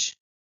knowledge,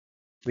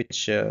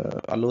 which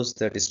allows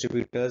the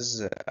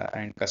distributors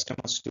and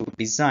customers to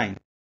design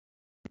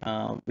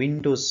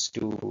windows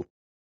to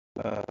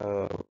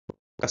uh,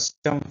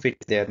 custom fit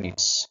their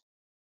needs.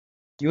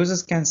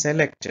 Users can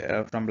select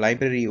from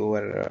library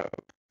over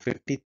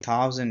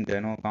 50,000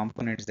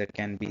 components that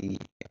can be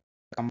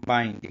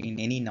combined in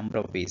any number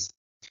of ways.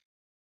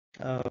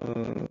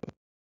 Uh,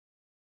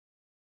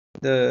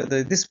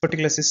 this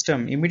particular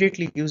system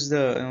immediately gives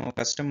the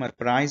customer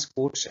price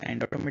quotes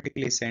and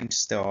automatically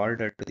sends the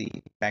order to the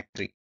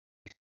factory.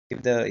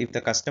 If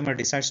the customer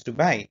decides to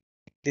buy,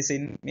 this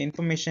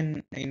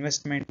information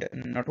investment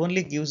not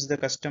only gives the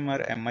customer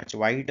a much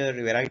wider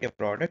variety of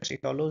products,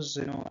 it allows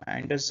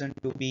Anderson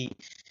to be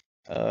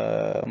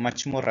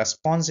much more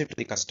responsive to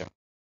the customer,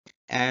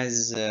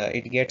 as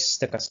it gets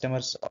the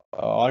customer's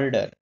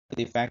order to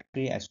the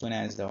factory as soon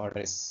as the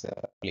order is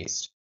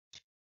placed.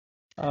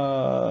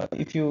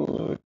 If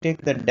you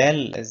take the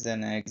Dell as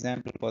an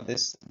example for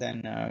this,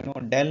 then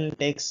Dell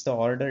takes the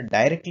order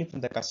directly from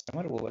the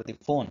customer over the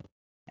phone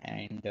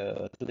and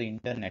through the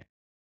internet.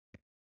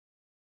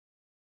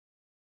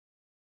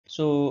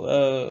 So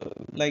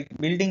like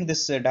building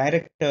this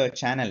direct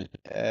channel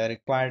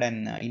required an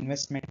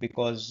investment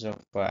because of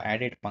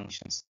added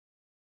functions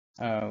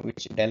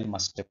which Dell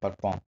must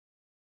perform.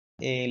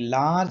 A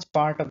large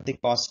part of the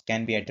cost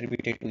can be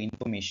attributed to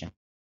information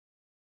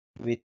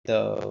with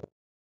the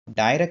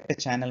direct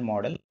channel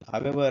model.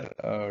 However,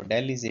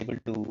 Dell is able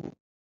to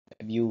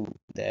view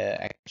the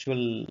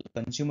actual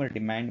consumer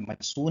demand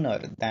much sooner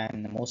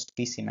than most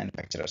PC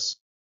manufacturers.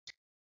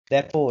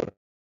 Therefore,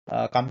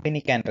 a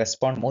company can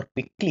respond more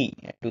quickly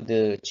to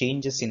the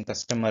changes in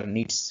customer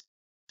needs.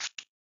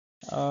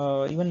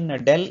 Even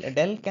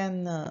Dell can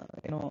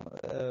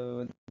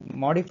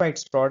modify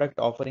its product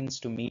offerings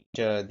to meet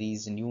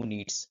these new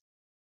needs.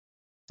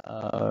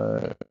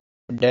 uh,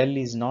 Dell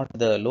is not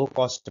the low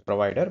cost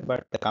provider,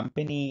 but the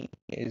company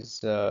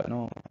is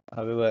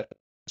however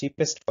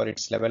cheapest for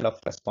its level of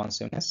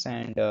responsiveness,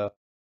 and a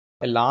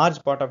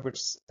large part of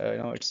its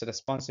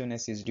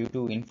responsiveness is due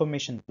to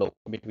information flow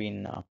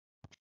between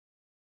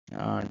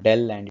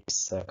Dell and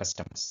its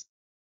customers.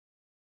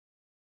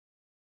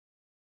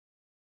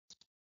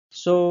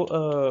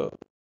 So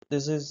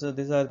these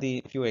are the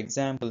few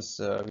examples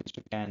which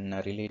you can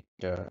relate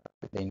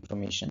with the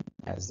information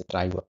as the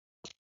driver.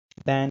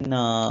 Then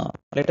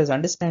let us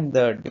understand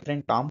the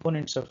different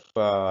components of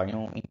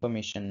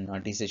information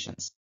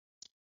decisions.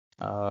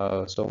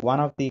 So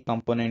one of the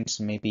components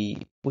may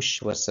be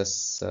push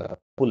versus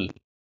pull.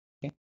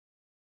 Okay?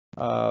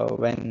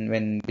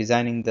 When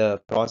designing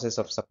the process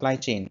of supply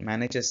chain,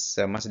 managers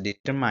must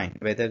determine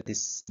whether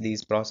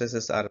these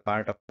processes are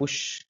part of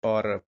push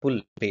or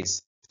pull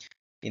phase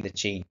in the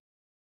chain,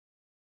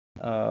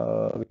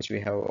 which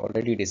we have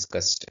already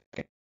discussed.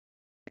 Okay?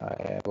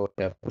 About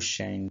push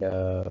and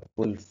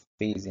pull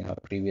phase in our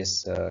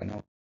previous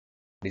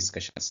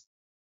discussions.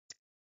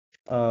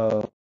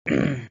 Uh,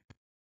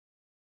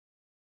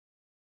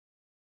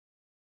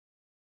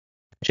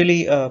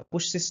 Actually, a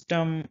push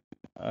system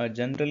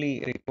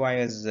generally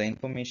requires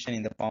information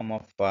in the form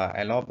of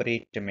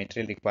elaborate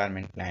material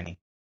requirement planning,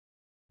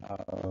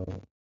 uh,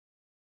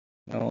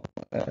 you know,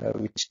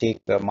 which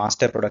take a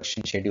master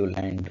production schedule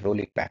and roll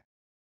it back.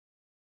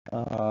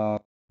 Uh,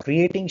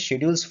 Creating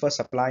schedules for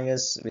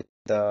suppliers with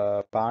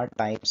part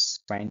types,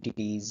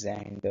 quantities,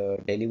 and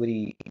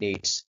delivery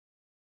dates.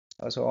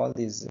 So all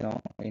these,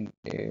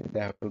 they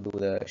have to do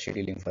the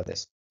scheduling for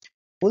this.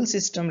 Pull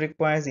system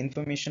requires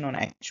information on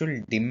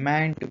actual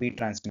demand to be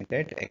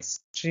transmitted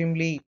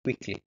extremely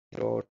quickly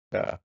throughout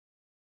the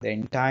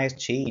entire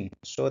chain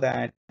so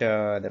that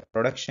the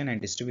production and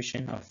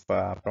distribution of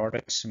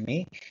products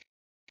may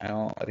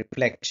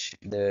reflect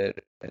the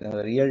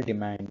real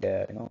demand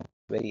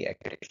very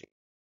accurately.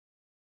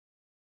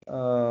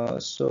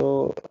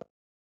 So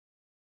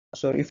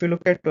if you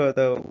look at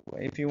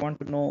if you want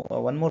to know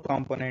one more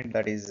component,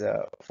 that is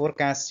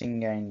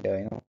forecasting and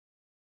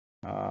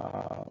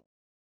uh,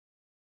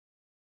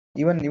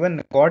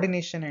 even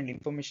coordination and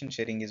information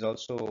sharing is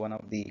also one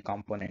of the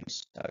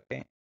components,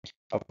 okay,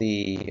 of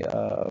the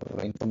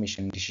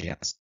information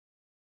decisions.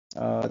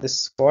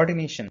 This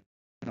coordination,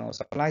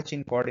 supply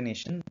chain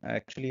coordination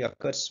actually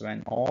occurs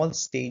when all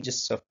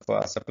stages of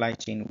supply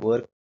chain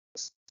work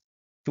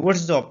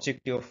towards the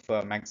objective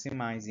of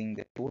maximizing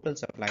the total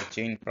supply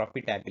chain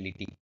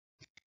profitability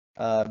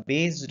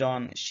based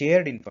on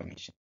shared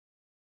information.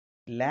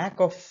 Lack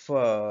of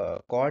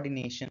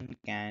coordination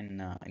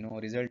can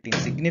result in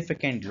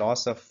significant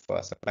loss of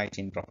supply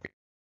chain profit.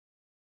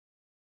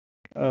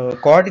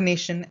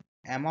 Coordination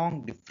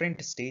among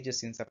different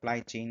stages in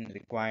supply chain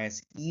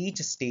requires each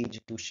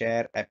stage to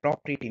share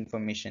appropriate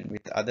information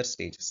with other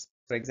stages.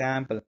 For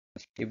example,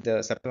 if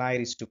the supplier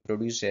is to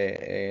produce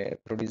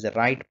the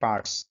right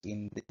parts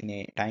in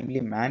a timely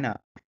manner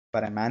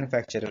for a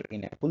manufacturer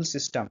in a pull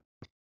system,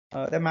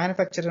 the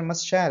manufacturer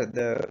must share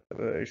the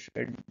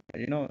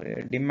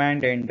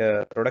demand and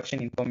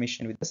production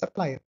information with the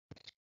supplier.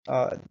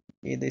 uh,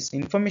 this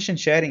information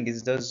sharing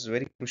is thus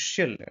very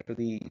crucial to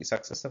the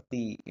success of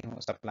the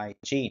supply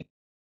chain.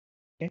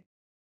 Okay.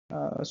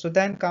 So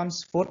then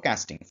comes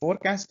forecasting.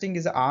 Forecasting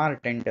is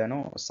art and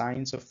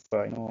science of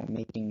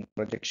making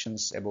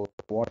projections about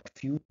what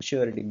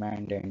future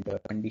demand and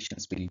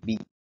conditions will be.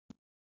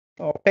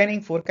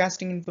 Obtaining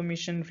forecasting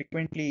information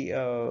frequently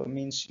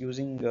means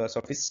using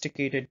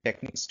sophisticated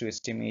techniques to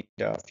estimate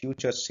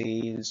future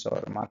sales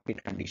or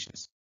market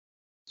conditions.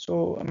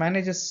 So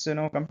managers,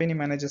 company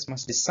managers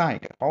must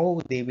decide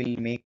how they will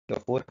make the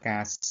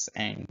forecasts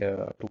and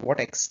to what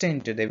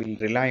extent they will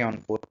rely on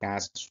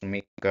forecasts to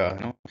make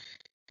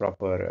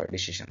proper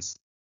decisions.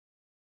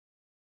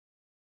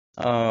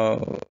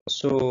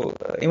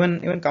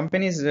 Even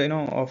companies,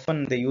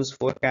 often they use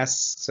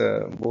forecasts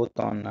both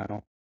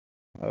on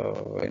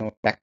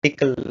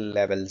tactical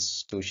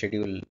levels to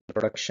schedule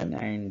production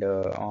and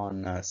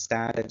on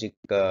strategic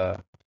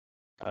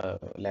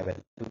level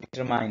to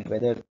determine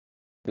whether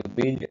to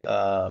build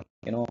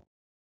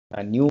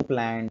new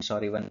plants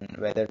or even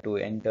whether to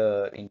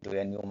enter into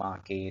a new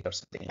market or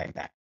something like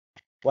that.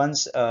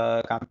 Once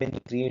a company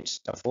creates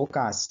a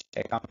forecast,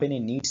 a company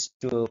needs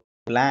to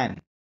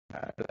plan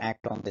to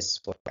act on this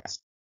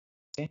forecast.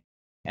 Okay.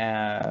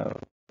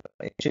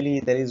 actually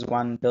there is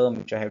one term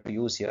which I have to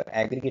use here,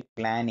 aggregate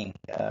planning,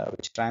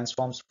 which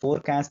transforms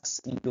forecasts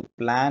into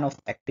plan of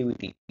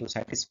activity to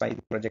satisfy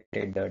the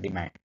projected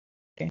demand.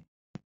 Okay.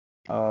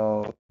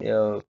 A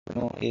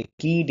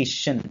key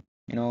decision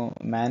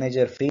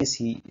manager face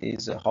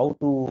is how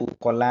to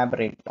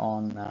collaborate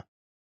on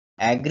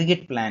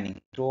aggregate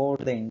planning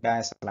throughout the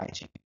entire supply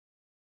chain.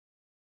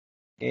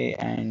 Okay,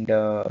 and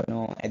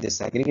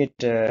this aggregate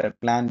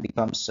plan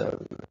becomes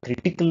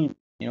critical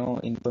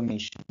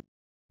information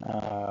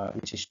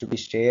which is to be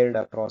shared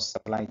across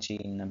supply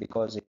chain,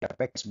 because it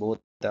affects both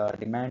the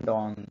demand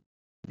on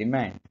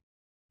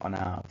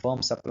a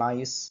firm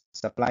suppliers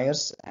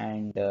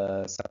and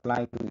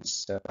supply to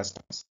its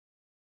customers.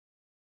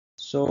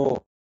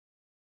 So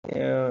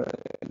there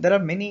are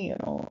many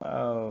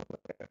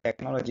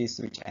technologies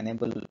which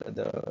enable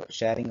the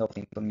sharing of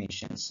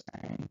informations,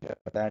 and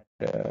for that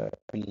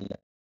we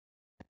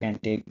can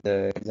take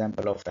the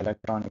example of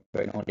electronic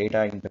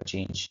data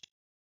interchange,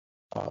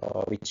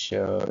 which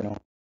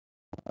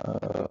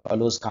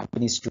allows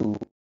companies to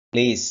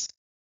place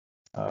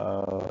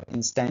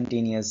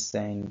instantaneous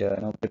and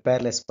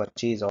paperless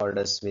purchase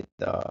orders with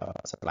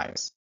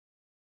suppliers.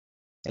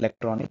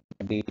 Electronic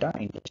data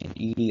interchange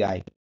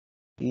 (EDI)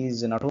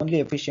 is not only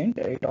efficient,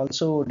 it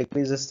also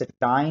decreases the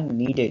time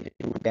needed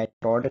to get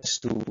products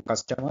to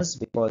customers,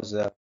 because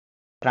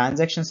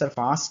transactions are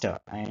faster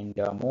and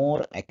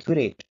more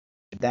accurate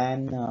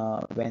than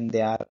when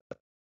they are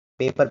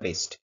paper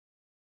based.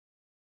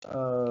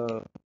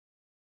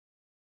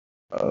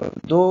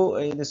 Though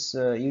this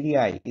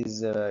EDI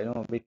is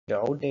a bit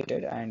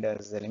outdated and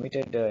has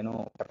limited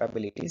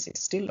capabilities, it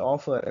still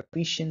offer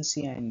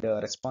efficiency and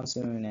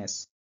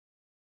responsiveness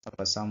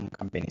for some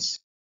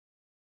companies.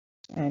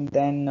 And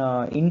then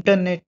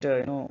internet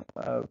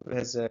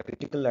has a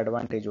critical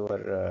advantage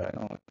over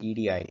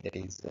EDI, that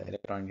is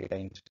electronic data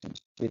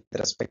interchange, with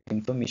respect to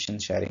information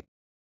sharing,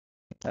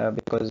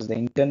 because the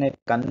internet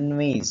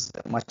conveys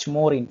much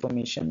more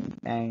information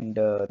and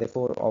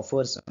therefore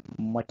offers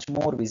much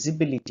more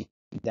visibility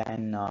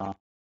than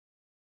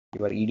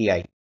your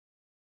EDI.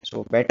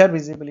 So better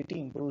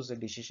visibility improves the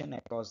decision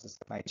across the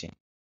supply chain.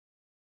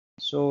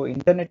 So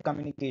internet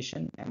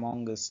communication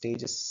among the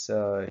stages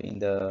in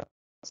the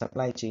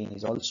supply chain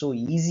is also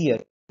easier,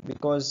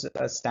 because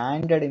a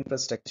standard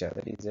infrastructure,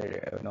 that is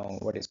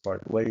what is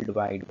called World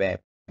Wide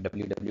Web,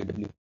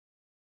 WWW,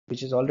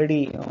 which is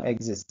already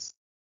exists.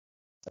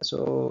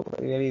 So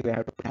really we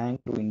have to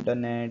thank to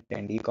internet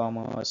and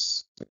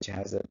e-commerce, which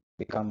has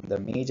become the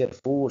major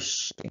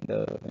force in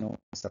the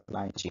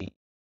supply chain.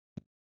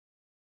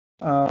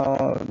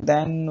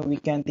 Then we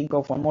can think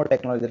of one more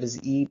technology, that is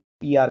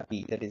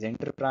ERP, that is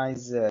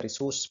Enterprise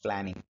Resource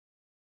Planning.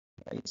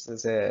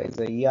 It's a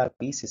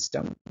ERP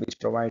system which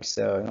provides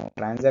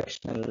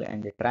transactional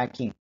and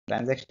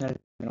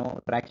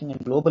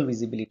global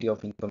visibility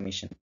of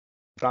information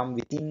from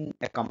within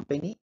a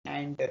company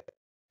and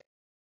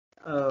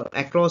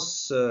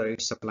across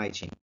its supply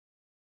chain.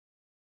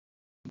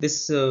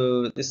 This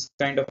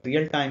kind of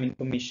real-time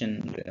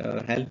information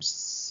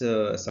helps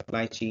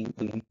supply chain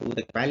to improve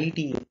the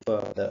quality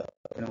of the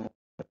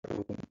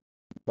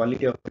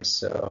quality of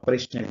its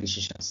operational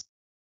decisions.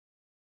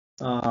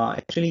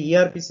 Actually,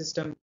 ERP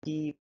system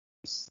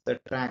keeps the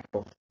track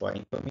of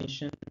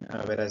information,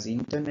 whereas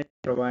internet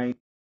provides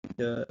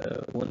the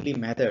only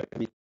method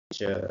which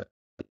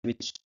we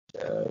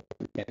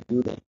can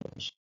view the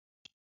information.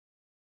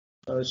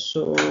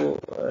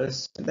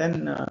 Then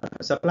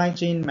supply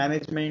chain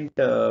management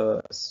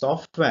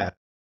software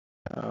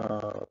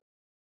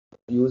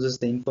uses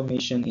the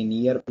information in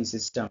ERP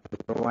system to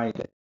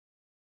provide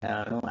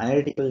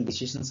analytical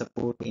decision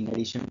support in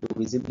addition to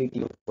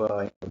visibility of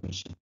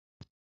information.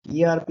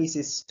 ERP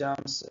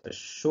systems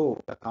show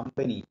a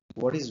company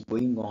what is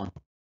going on,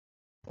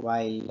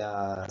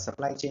 while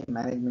supply chain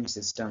management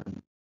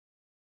system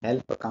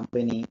help a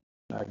company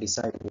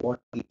decide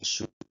what it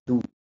should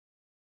do.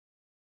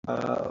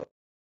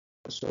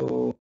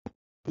 So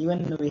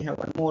even we have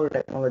one more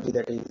technology,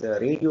 that is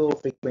radio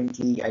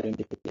frequency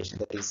identification,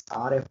 that is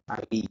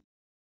RFID,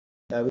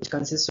 which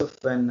consists of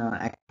an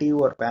active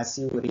or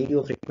passive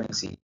radio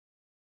frequency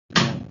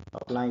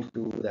applied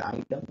to the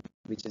item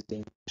which is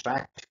being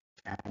tracked,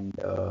 and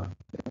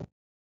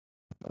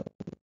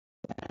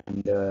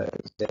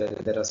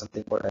there are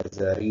something called as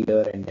a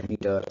reader and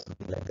emitter or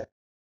something like that.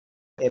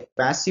 A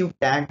passive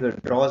tag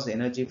draws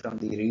energy from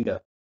the reader,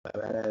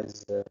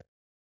 whereas an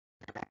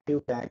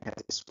active tag has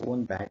its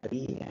own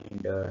battery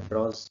and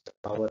draws the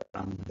power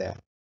from there.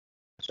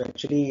 So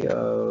actually,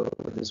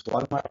 this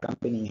Walmart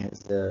company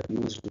has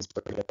used this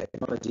particular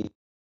technology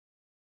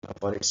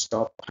for its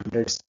top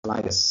 100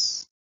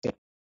 suppliers. Okay.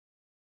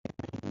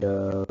 And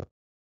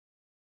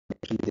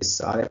actually,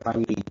 this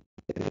RFID,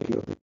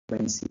 radio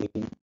frequency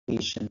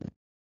identification,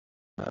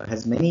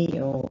 has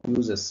many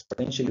uses,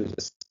 potential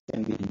uses.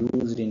 Can be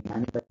used in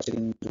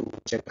manufacturing to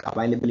check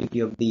availability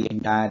of the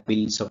entire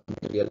bills of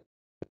material,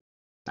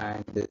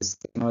 and this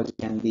technology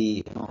can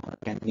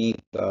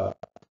make the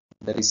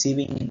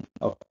receiving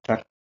of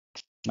truck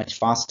much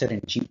faster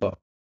and cheaper.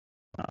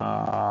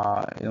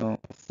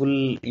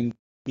 full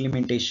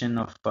implementation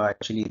of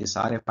actually this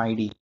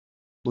RFID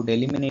would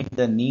eliminate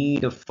the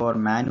need for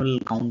manual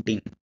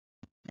counting,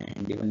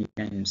 and even you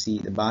can see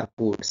the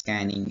barcode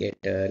scanning at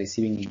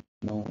receiving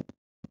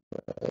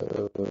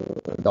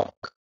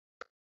dock.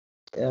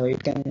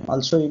 It can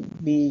also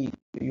be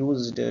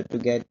used to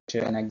get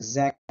an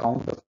exact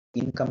count of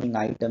incoming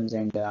items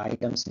and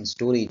items in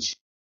storage.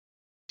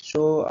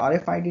 So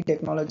RFID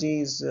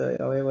technology is,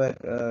 however,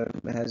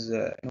 has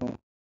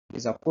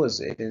is, of course,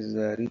 it is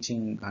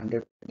reaching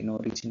 100,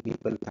 reaching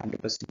people with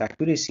 100%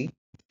 accuracy,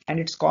 and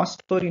its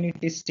cost per unit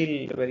is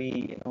still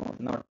very,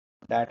 not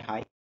that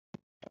high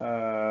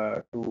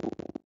to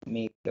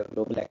make the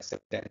global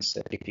acceptance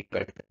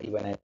difficult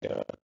even at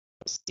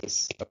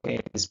this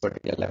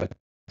particular level.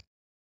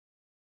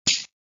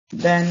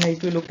 Then,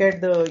 if you look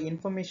at the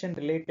information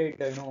related,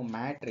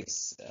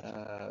 matrix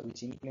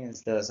which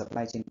influence the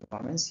supply chain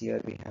performance, here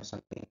we have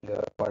something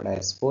called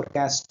as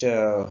forecast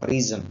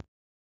horizon,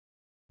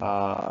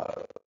 uh,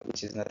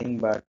 which is nothing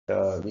but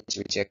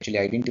which actually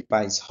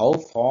identifies how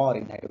far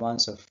in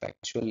advance of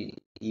actual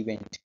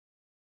event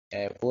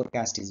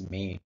forecast is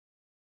made.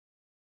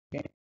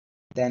 Okay.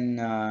 Then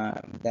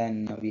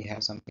we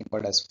have something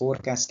called as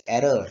forecast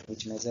error,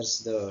 which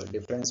measures the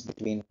difference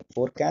between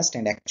forecast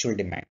and actual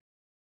demand.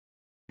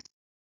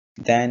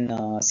 Then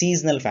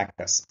seasonal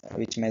factors,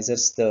 which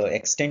measures the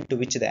extent to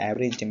which the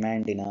average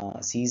demand in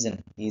a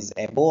season is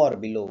above or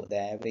below the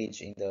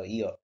average in the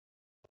year.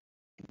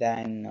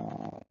 Then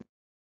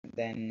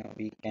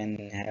we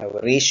can have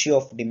a ratio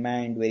of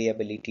demand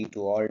variability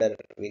to order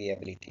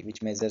variability,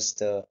 which measures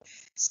the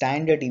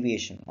standard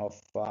deviation of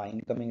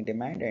incoming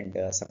demand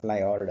and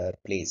supply order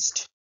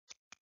placed.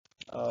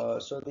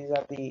 So these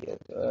are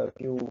the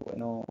few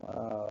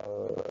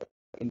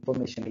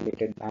information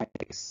related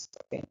matrix.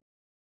 Okay.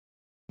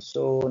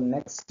 So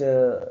next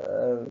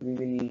we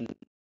will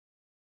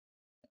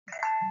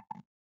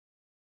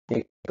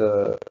take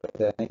the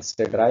next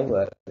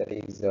driver, that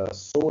is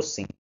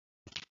sourcing.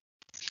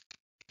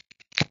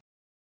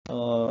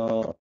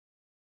 Uh,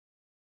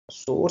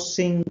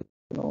 Sourcing,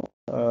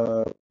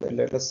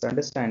 let us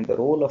understand the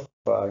role of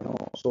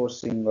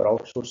sourcing or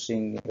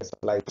outsourcing in the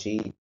supply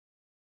chain.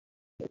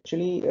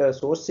 Actually,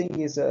 sourcing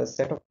is a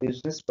set of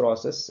business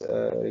process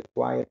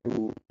required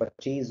to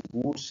purchase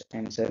goods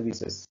and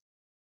services.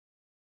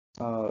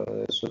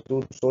 So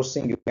through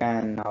sourcing, you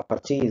can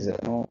purchase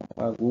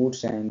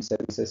goods and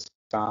services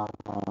from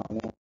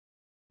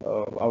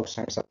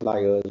outside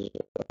suppliers.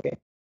 Okay.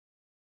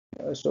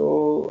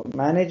 So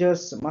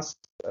managers must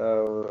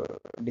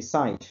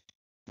decide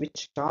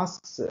which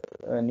tasks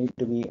need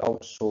to be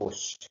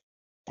outsourced,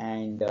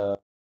 and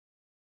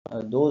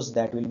those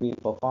that will be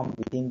performed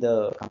within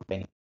the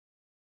company.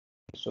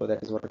 So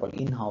that is what we call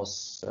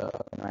in-house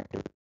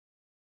activity.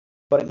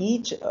 For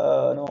each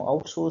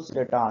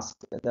outsourced task,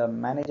 the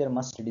manager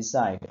must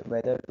decide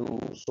whether to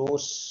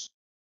source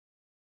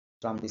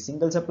from the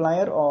single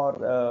supplier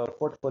or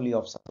portfolio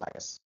of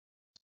suppliers.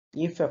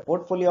 If a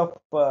portfolio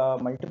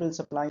of multiple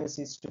suppliers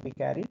is to be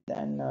carried,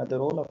 then the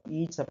role of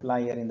each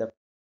supplier in the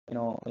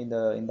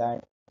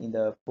in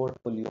the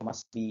portfolio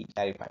must be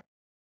clarified.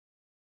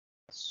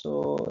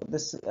 So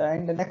this,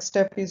 and the next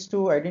step is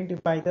to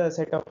identify the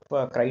set of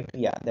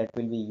criteria that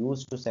will be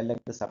used to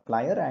select the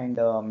supplier and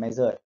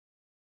measure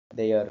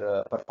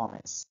their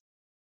performance.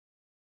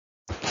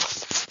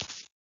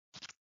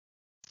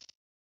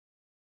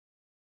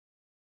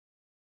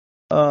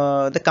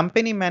 The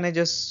company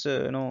managers,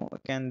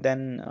 can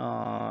then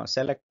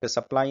select the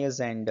suppliers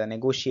and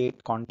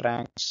negotiate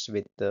contracts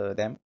with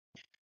them.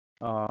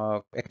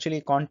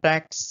 Actually,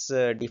 contracts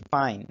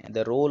define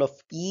the role of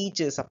each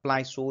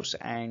supply source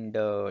and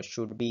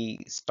should be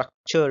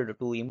structured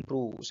to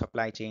improve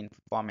supply chain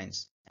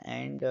performance.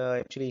 And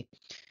actually,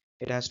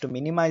 it has to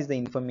minimize the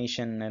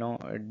information,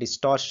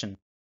 distortion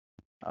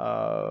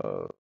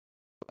uh,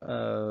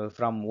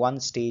 from one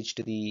stage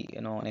to the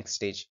next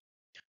stage.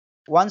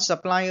 Once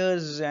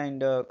suppliers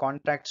and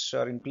contracts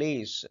are in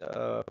place,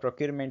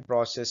 procurement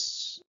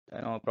process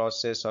or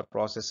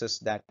processes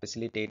that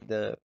facilitate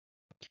the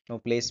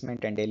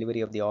placement and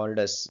delivery of the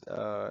orders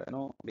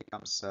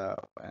becomes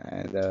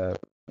the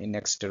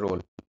next role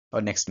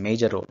or next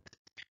major role.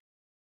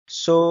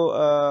 So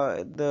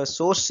the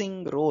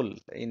sourcing role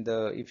in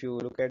the, if you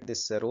look at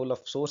this role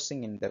of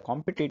sourcing in the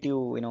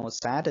competitive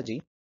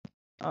strategy,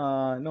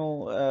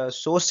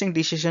 sourcing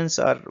decisions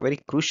are very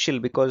crucial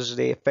because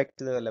they affect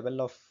the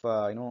level of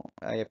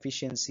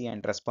efficiency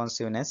and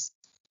responsiveness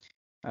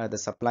the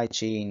supply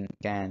chain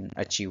can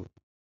achieve.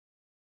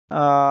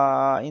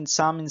 In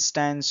some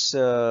instance,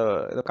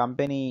 the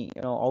company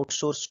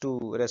outsource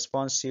to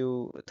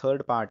responsive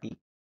third party,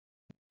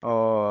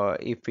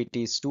 if it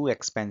is too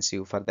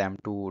expensive for them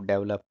to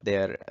develop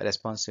their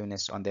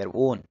responsiveness on their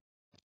own.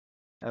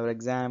 For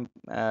example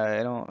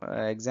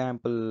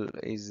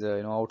is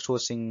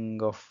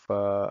outsourcing of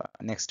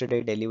next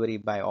day delivery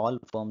by all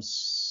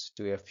firms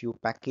to a few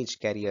package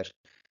carrier,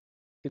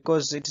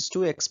 because it is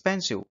too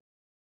expensive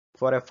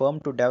for a firm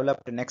to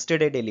develop the next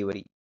day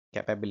delivery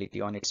capability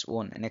on its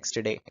own. Next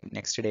day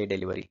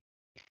delivery.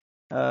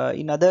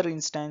 In other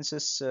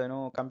instances,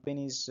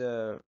 companies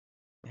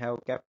have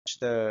kept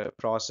the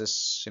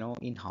process,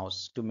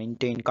 in-house to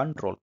maintain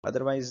control.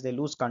 Otherwise, they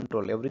lose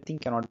control. Everything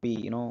cannot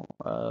be,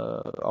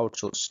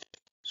 outsourced.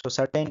 So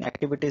certain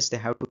activities they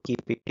have to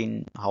keep it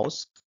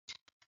in-house.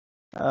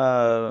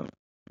 Uh,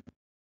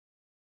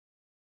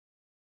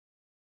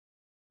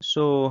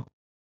 so,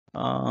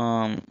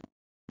 um,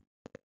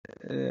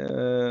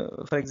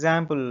 for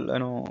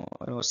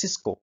example,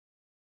 Cisco.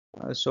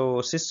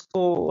 So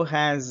Cisco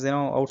has,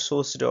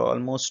 outsourced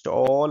almost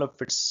all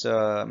of its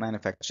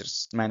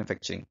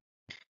manufacturing.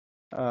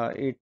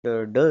 It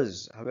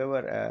does, however,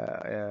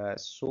 a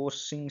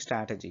sourcing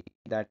strategy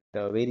that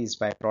varies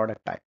by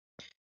product type.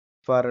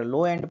 For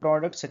low-end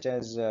products such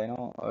as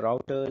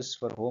routers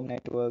for home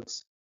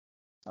networks,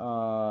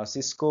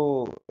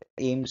 Cisco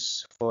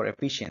aims for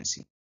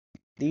efficiency.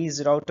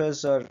 These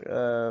routers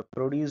are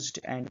produced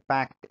and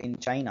packed in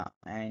China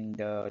and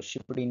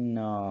shipped in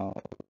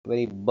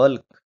very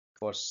bulk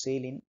for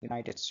sale in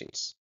United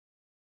States.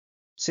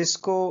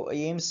 Cisco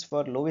aims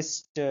for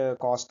lowest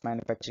cost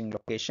manufacturing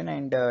location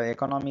and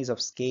economies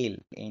of scale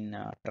in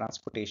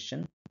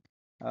transportation.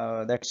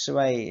 That's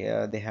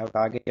why they have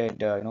targeted,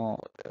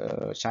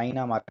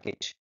 China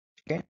market.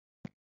 Okay,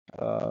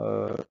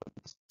 uh,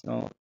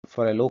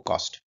 for a low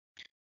cost.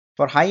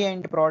 For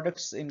high-end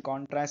products, in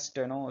contrast,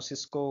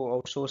 Cisco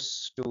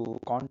outsources to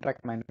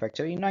contract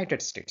manufacturer in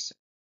United States.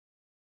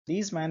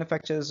 These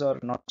manufacturers are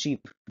not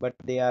cheap, but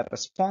they are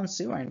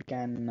responsive and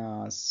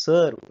can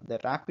serve the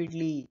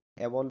rapidly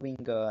evolving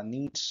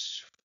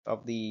needs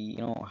of the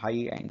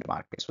high-end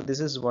market. So this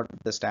is what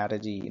the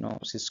strategy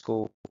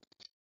Cisco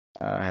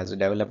has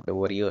developed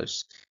over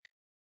years.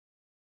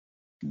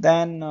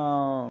 Then,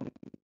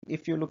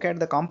 if you look at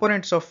the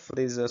components of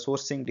these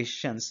sourcing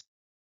decisions,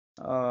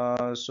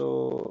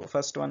 so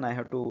first one I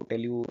have to tell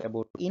you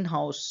about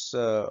in-house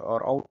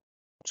or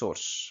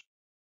outsource.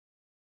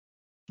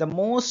 The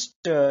most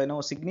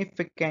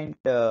significant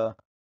uh,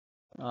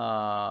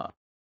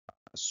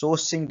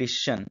 sourcing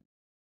decision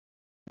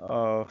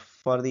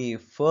for the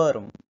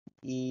firm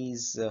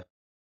is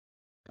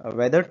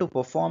whether to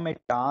perform a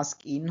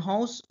task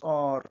in-house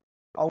or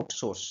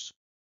outsource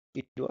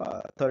it to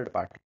a third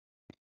party.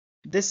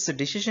 This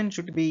decision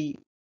should be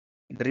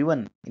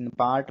driven in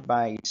part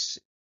by its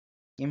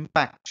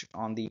impact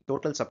on the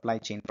total supply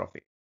chain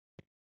profit.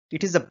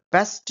 It is the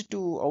best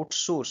to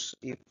outsource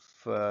if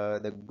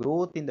the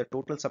growth in the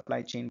total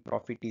supply chain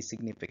profit is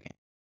significant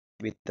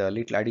with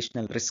little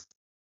additional risk.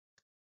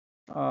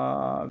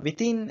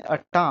 Within a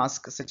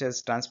task such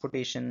as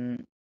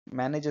transportation,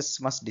 managers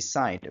must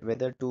decide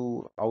whether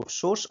to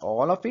outsource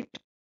all of it,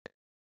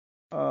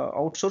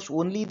 outsource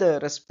only the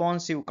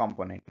responsive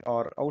component,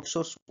 or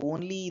outsource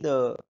only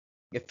the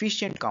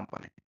efficient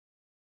component.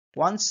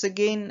 Once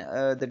again,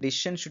 the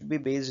decision should be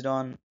based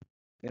on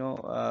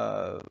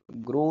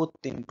growth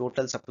in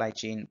total supply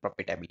chain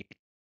profitability.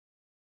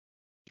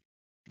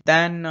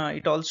 Then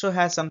it also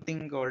has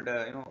something called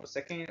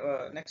second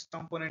next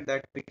component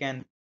that we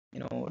can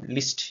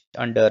list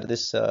under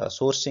this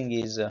sourcing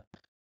is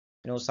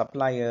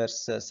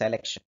suppliers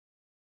selection.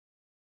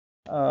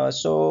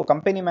 So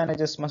company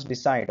managers must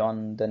decide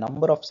on the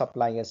number of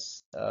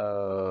suppliers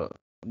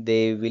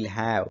they will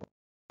have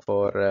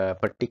for a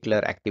particular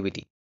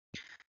activity.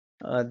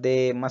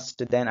 They must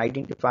then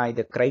identify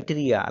the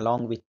criteria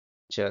along which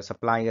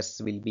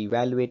suppliers will be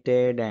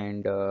evaluated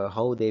and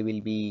how they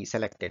will be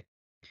selected.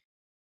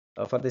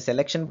 For the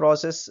selection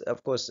process,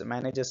 of course,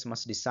 managers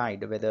must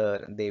decide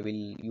whether they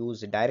will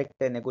use direct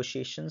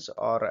negotiations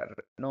or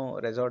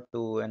resort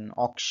to an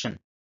auction.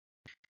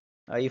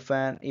 If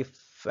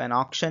an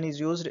auction is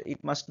used,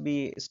 it must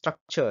be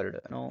structured,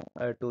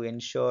 to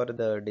ensure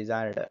the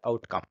desired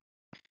outcome.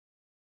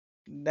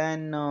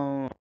 Then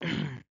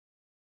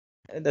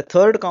the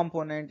third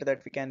component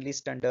that we can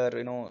list under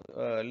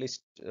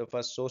list for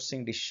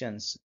sourcing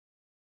decisions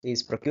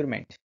is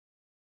procurement.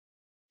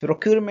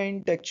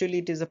 Procurement, actually,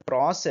 it is a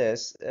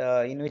process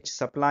in which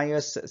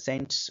suppliers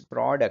sends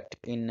product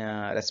in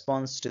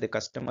response to the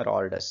customer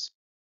orders.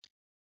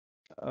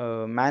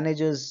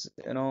 Managers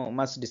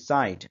must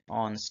decide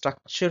on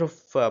structure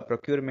of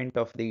procurement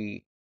of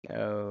the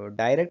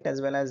direct as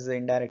well as the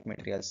indirect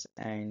materials,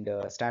 and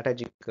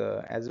strategic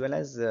as well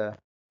as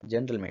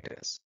general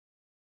materials.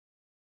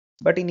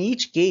 But in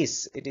each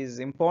case, it is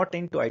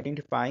important to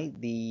identify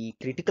the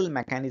critical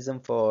mechanism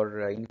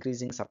for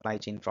increasing supply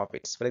chain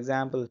profits. For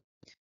example,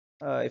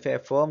 if a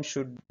firm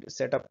should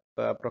set up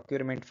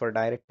procurement for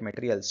direct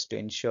materials to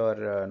ensure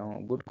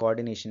good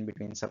coordination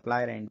between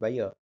supplier and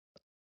buyer.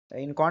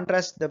 In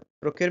contrast, the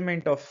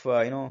procurement of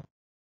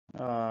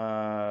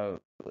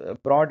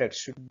products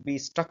should be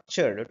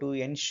structured to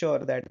ensure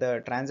that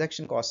the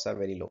transaction costs are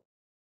very low.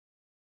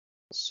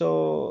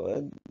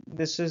 So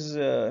this is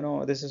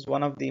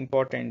one of the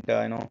important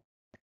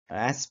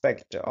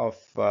aspect of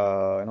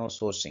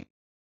sourcing.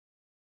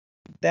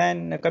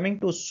 Then coming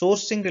to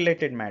sourcing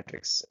related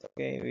matrix,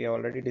 okay, we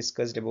already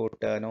discussed about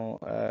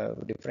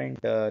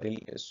different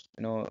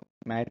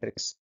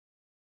matrix.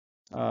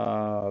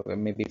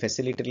 maybe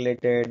facility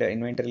related,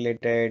 inventory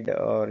related,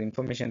 or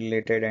information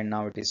related, and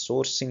now it is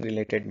sourcing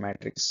related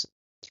matrix.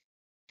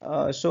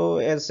 So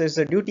as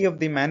a duty of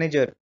the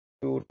manager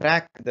to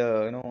track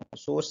the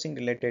sourcing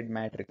related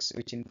matrix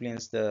which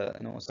influence the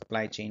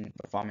supply chain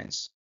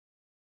performance.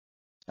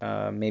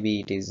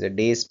 Maybe it is a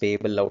days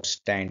payable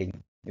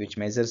outstanding, which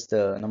measures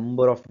the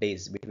number of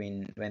days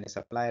between when a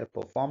supplier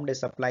performed a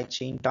supply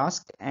chain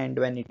task and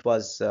when it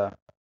was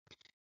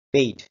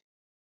paid.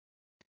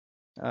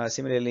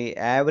 Similarly,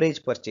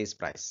 average purchase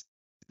price,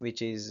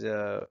 which is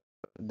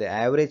the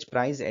average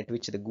price at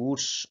which the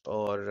goods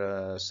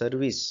or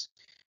service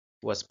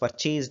was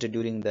purchased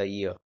during the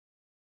year.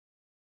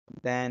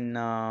 Then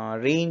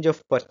range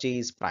of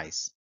purchase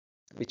price,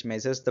 which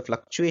measures the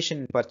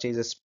fluctuation in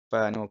purchase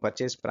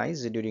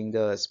price during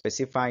the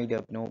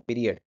specified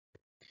period.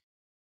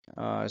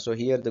 So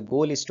here the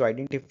goal is to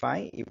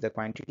identify if the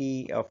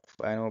quantity of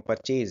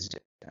purchased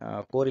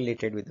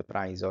correlated with the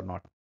price or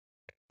not.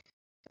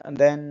 And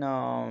then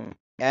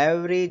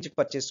average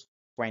purchase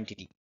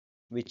quantity,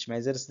 which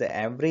measures the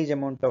average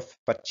amount of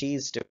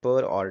purchased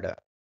per order.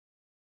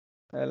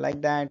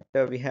 Like that,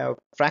 we have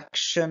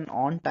fraction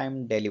on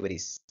time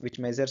deliveries, which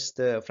measures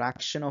the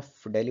fraction of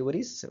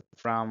deliveries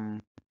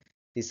from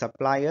the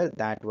supplier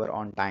that were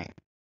on time.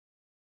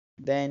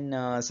 Then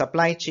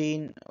supply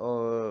chain,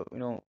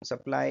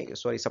 supply,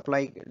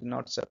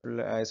 not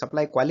supply,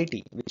 supply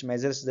quality, which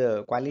measures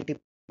the quality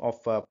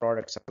of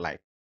product supplied.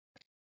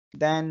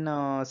 Then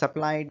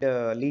supplied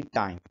lead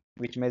time,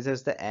 which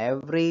measures the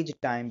average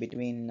time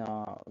between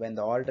when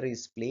the order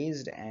is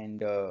placed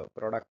and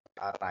product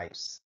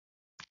arrives.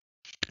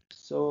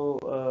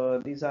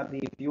 So these are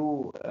the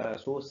few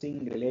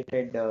sourcing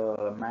related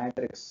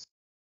metrics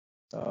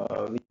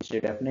which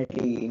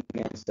definitely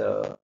influence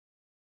the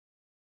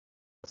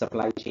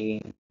supply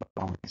chain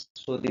performance.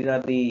 So these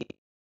are the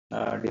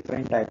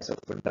different types of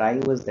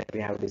drivers that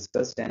we have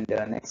discussed, and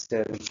next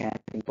we can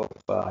think of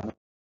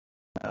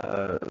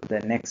the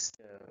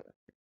next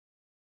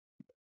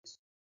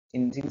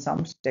in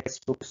some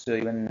textbooks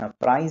even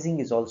pricing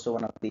is also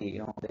one of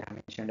the they have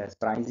mentioned as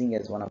pricing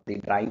as one of the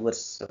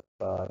drivers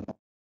of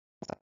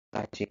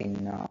supply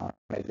chain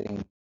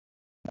measuring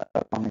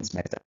performance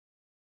method.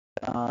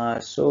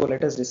 So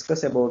let us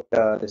discuss about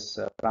this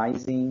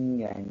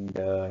pricing and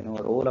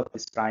role of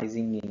this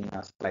pricing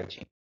in supply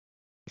chain.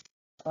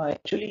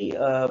 Actually,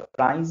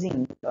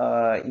 pricing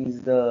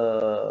is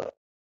the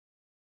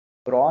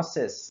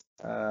process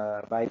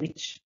by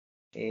which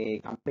a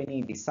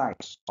company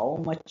decides how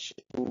much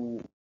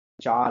to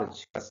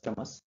charge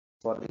customers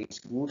for its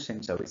goods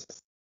and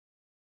services.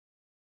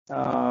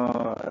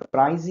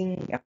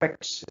 Pricing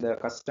affects the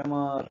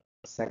customer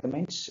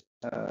segments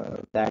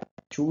that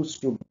choose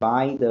to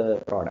buy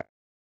the product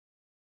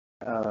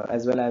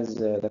as well as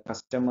the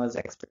customer's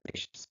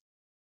expectations.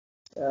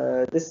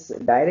 This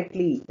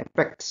directly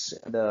affects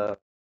the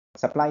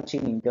supply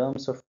chain in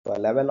terms of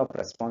level of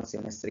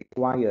responsiveness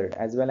required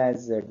as well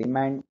as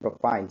demand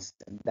profiles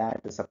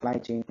that the supply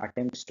chain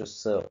attempts to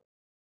serve.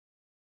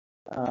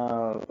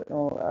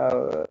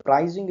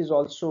 Pricing is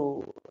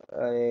also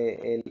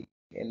a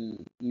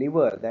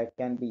lever that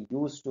can be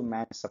used to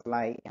match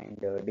supply and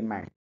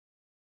demand.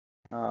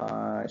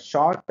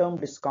 Short-term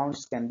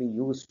discounts can be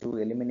used to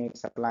eliminate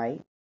supply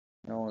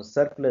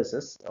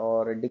surpluses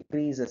or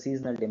decrease the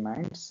seasonal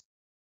demands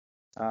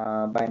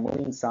by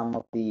moving some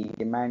of the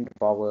demand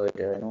forward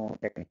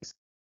techniques.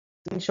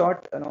 In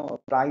short,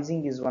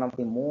 pricing is one of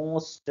the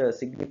most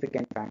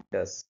significant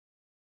factors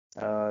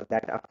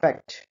that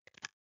affect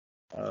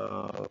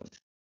uh,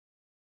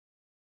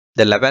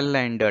 the level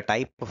and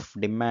type of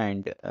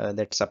demand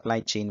that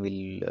supply chain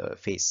will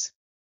face.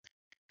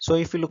 So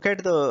if you look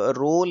at the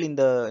role in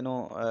the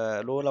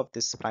role of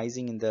this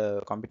pricing in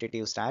the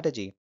competitive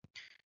strategy,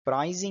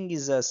 pricing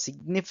is a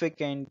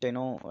significant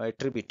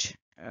attribute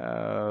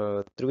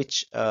through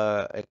which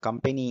a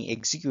company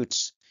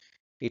executes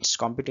its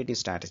competitive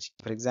strategy.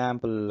 For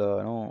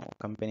example,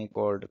 company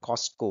called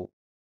Costco,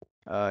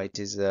 it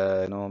is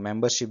a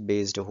membership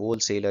based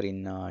wholesaler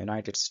in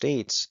United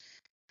States,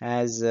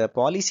 has a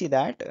policy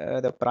that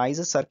the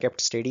prices are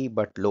kept steady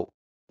but low.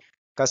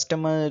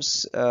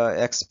 Customers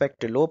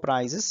expect low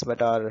prices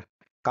but are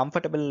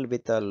comfortable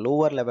with a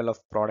lower level of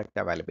product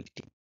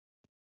availability.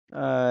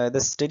 The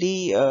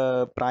steady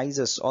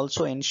prices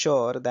also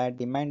ensure that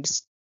demand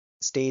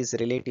stays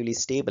relatively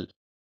stable.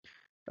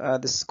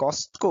 This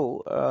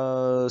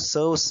Costco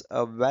serves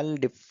a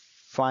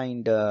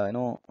well-defined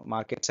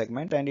market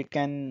segment, and it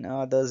can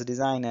thus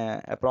design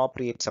a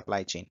appropriate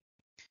supply chain.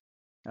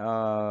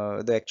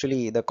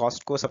 The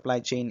Costco supply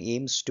chain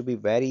aims to be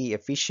very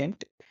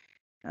efficient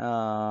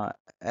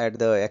at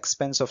the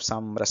expense of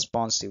some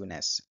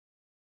responsiveness.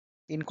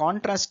 In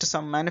contrast,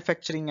 some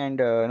manufacturing and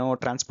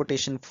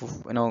transportation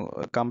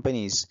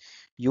companies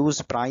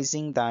use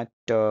pricing that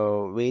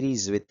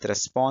varies with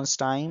response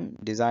time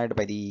desired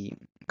by the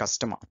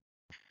customer.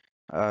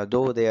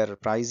 Though their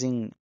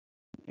pricing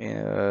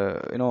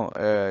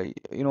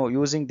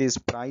using this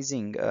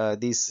pricing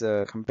these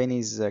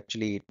companies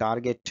actually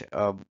target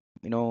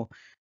you know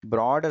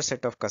broader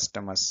set of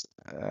customers,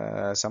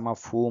 some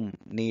of whom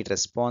need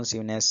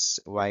responsiveness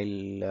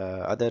while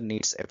other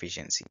needs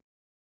efficiency.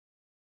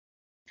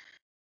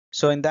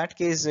 So in that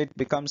case, it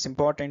becomes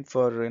important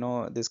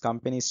for these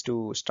companies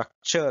to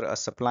structure a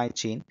supply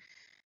chain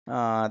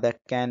that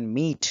can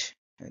meet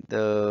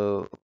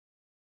the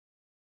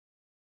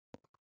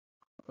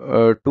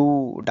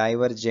two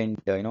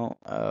divergent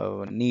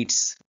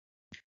needs.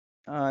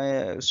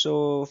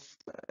 So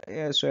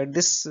at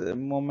this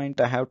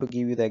moment, I have to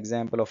give you the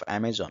example of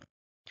Amazon.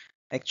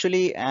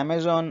 Actually,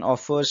 Amazon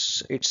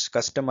offers its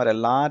customer a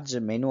large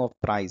menu of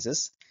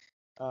prices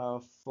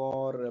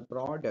for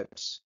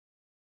products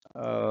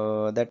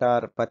that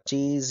are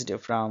purchased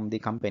from the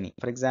company.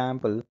 For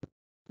example,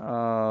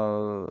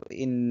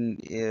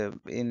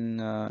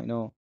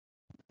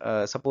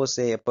 suppose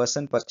say a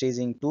person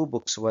purchasing two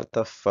books worth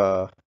of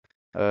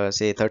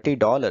say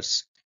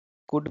 $30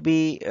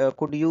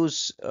 could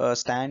use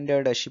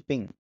standard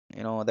shipping,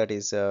 that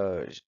is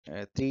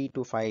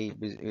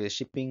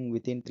shipping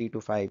within 3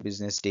 to 5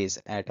 business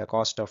days at a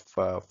cost of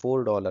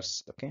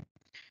 $4. Okay.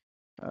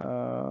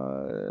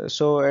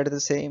 So at the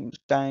same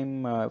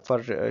time,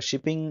 for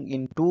shipping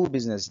in 2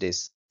 business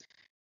days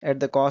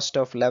at the cost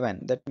of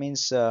 11, that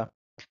means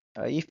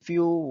if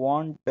you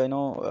want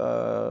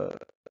uh,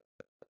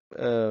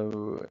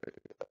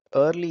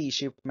 early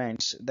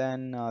shipments,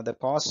 then the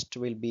cost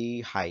will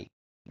be high.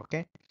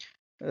 Okay.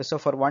 So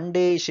for one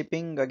day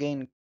shipping,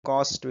 again,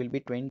 cost will be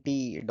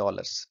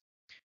 $20.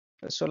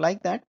 So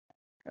like that,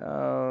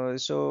 the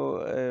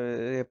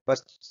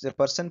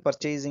person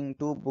purchasing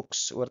two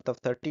books worth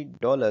of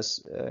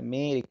 $30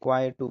 may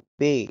require to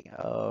pay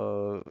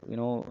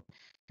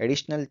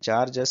additional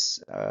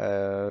charges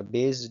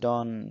based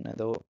on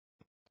the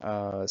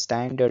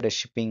standard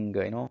shipping,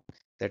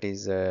 that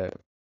is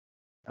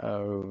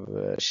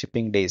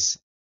shipping days.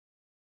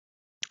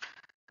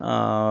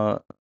 Uh,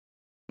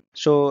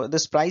 So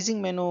this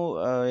pricing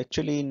menu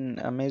actually in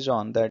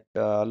Amazon that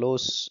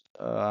allows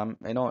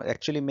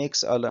actually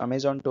makes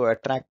Amazon to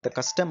attract the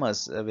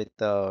customers with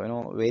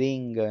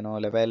varying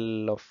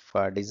level of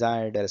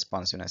desired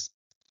responsiveness.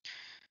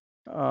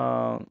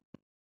 Uh,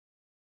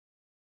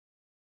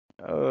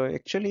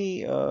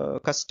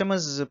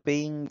 Customers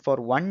paying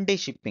for one day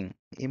shipping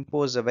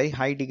impose a very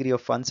high degree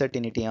of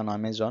uncertainty on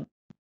Amazon.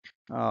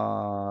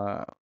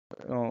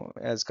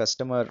 As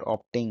customer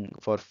opting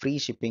for free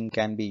shipping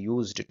can be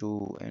used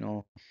to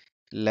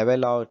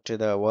level out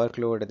the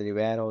workload at the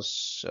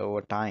warehouse over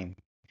time.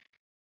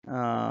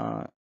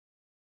 Uh,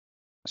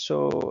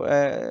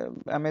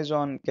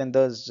 Amazon can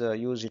thus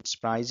use its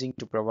pricing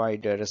to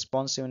provide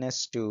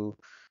responsiveness to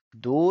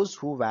those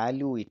who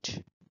value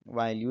it,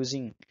 while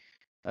using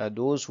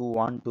those who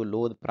want to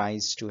lower the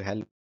price to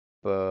help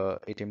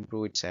it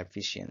improve its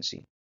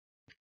efficiency.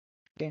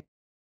 Okay.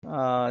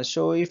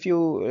 So if you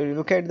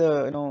look at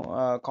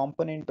the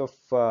component of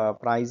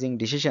pricing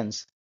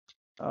decisions,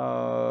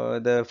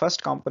 the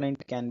first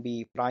component can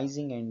be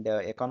pricing and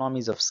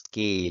economies of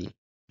scale.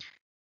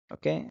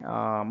 Okay,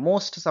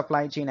 most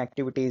supply chain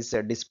activities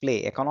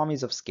display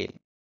economies of scale.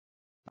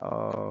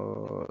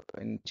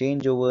 And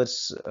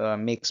changeovers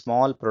make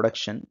small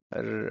production,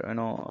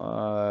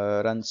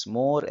 runs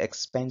more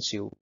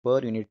expensive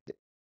per unit,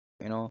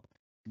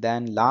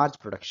 than large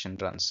production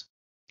runs.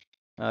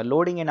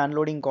 Loading and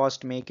unloading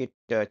cost make it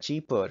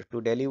cheaper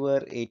to deliver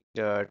it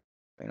a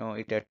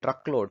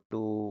truckload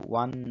to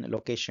one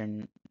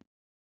location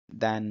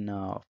than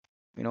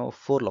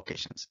 4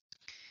 locations.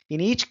 In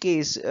each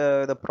case,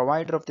 the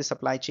provider of the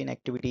supply chain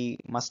activity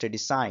must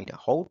decide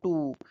how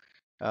to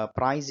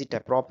price it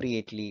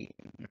appropriately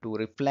to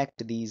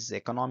reflect these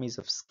economies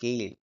of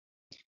scale.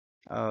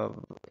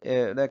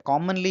 The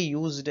commonly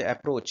used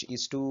approach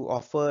is to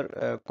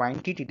offer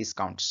quantity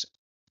discounts.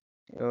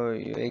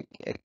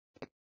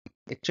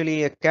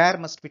 Actually, a care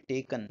must be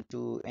taken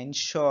to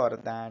ensure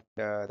that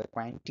the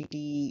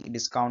quantity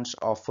discounts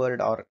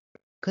offered are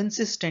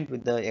consistent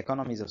with the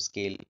economies of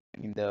scale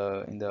in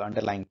the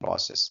underlying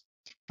process.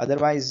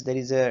 Otherwise, there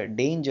is a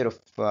danger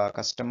of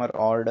customer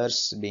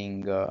orders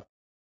being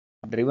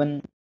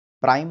driven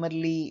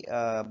primarily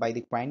by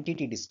the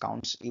quantity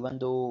discounts, even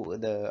though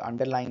the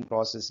underlying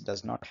process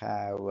does not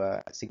have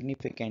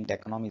significant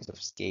economies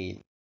of scale.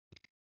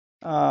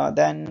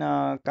 Then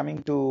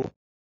coming to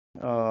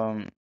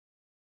um,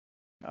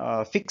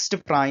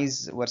 fixed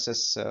price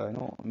versus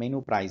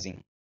menu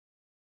pricing.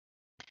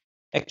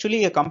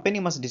 Actually, a company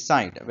must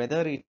decide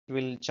whether it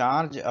will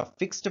charge a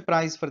fixed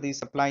price for the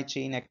supply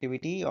chain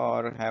activity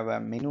or have a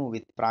menu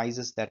with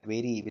prices that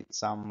vary with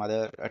some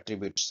other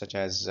attributes such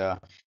as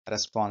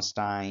response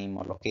time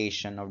or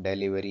location of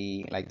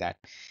delivery, like that.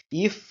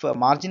 If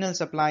marginal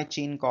supply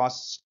chain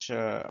cost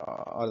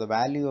or the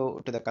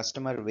value to the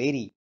customer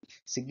vary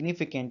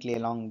significantly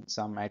along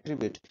some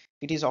attribute,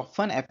 it is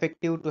often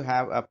effective to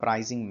have a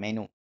pricing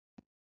menu.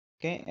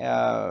 Okay,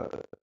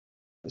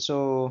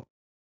 so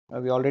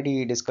we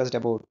already discussed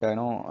about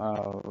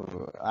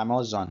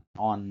Amazon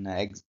on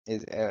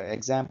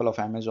example of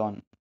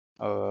Amazon.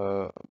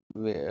 Uh,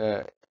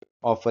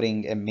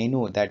 offering a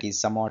menu that is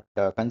somewhat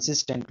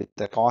consistent with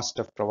the cost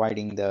of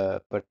providing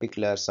the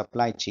particular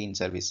supply chain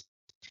service.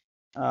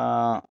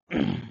 Uh,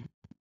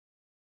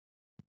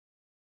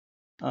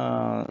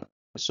 uh,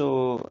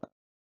 so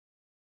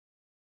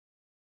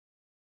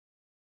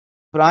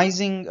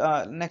pricing,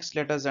 next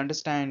let us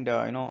understand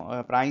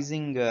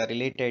pricing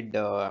related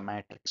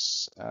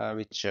metrics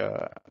which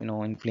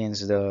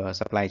influence the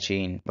supply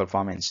chain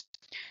performance.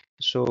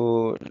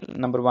 So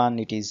number one,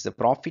 it is the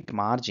profit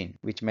margin,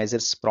 which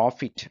measures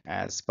profit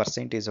as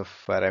percentage of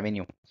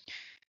revenue.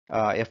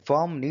 A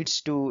firm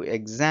needs to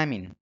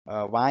examine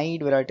a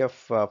wide variety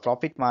of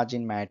profit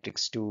margin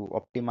metrics to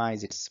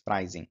optimize its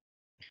pricing,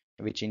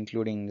 which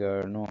including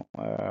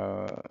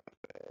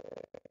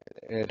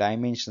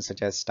dimensions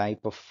such as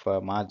type of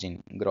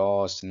margin,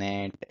 gross,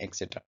 net,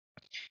 etc.,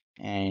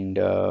 and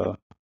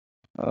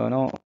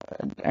no,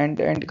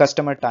 and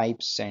customer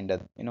types and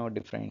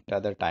different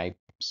other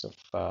types of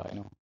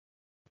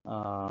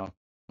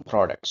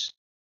products.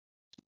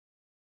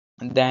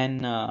 And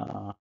then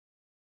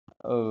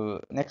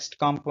next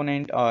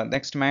component or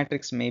next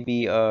matrix may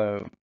be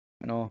that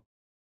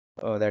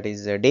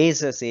is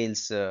days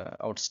sales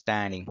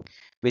outstanding,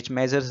 which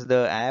measures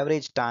the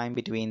average time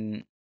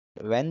between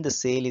when the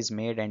sale is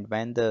made and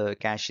when the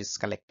cash is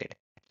collected.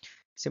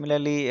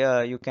 Similarly,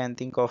 you can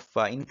think of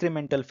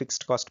incremental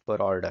fixed cost per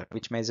order,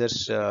 which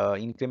measures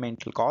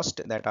incremental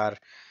cost that are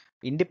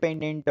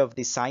independent of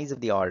the size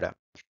of the order.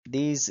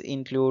 These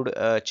include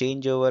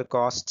changeover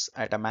costs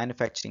at a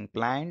manufacturing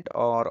plant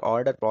or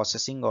order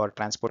processing or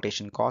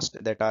transportation costs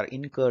that are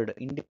incurred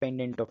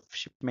independent of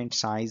shipment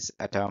size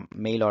at a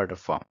mail order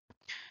firm.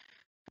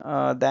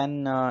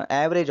 Then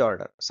average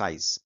order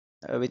size,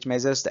 which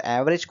measures the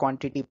average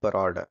quantity per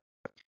order.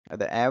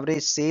 The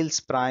average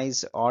sales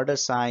price, order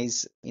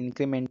size,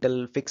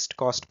 incremental fixed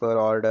cost per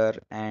order,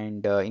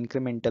 and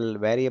incremental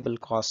variable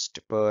cost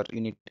per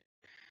unit.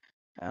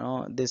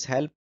 This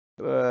help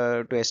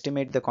to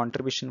estimate the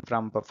contribution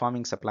from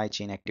performing supply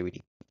chain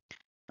activity.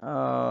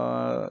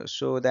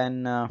 So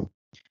then, uh,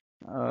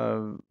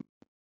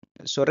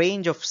 so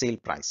range of sale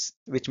price,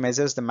 which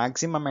measures the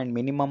maximum and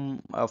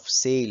minimum of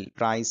sale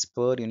price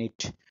per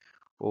unit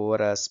over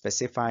a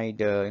specified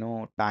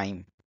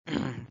time.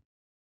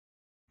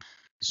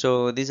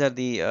 So these are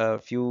the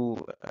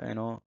few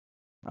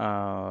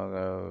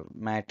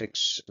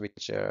matrix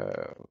which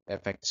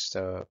affects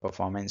the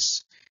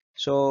performance.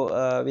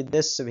 So with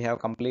this we have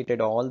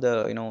completed all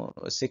the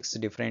 6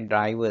 different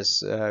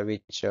drivers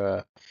which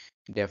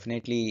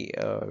definitely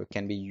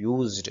can be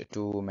used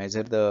to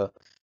measure the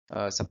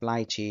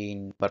supply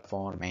chain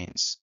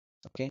performance.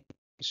 Okay,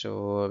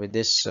 so with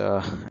this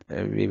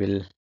we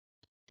will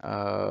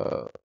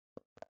uh,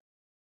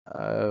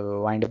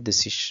 wind up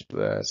this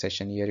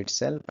session here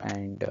itself,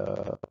 and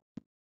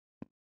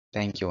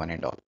thank you one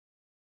and all.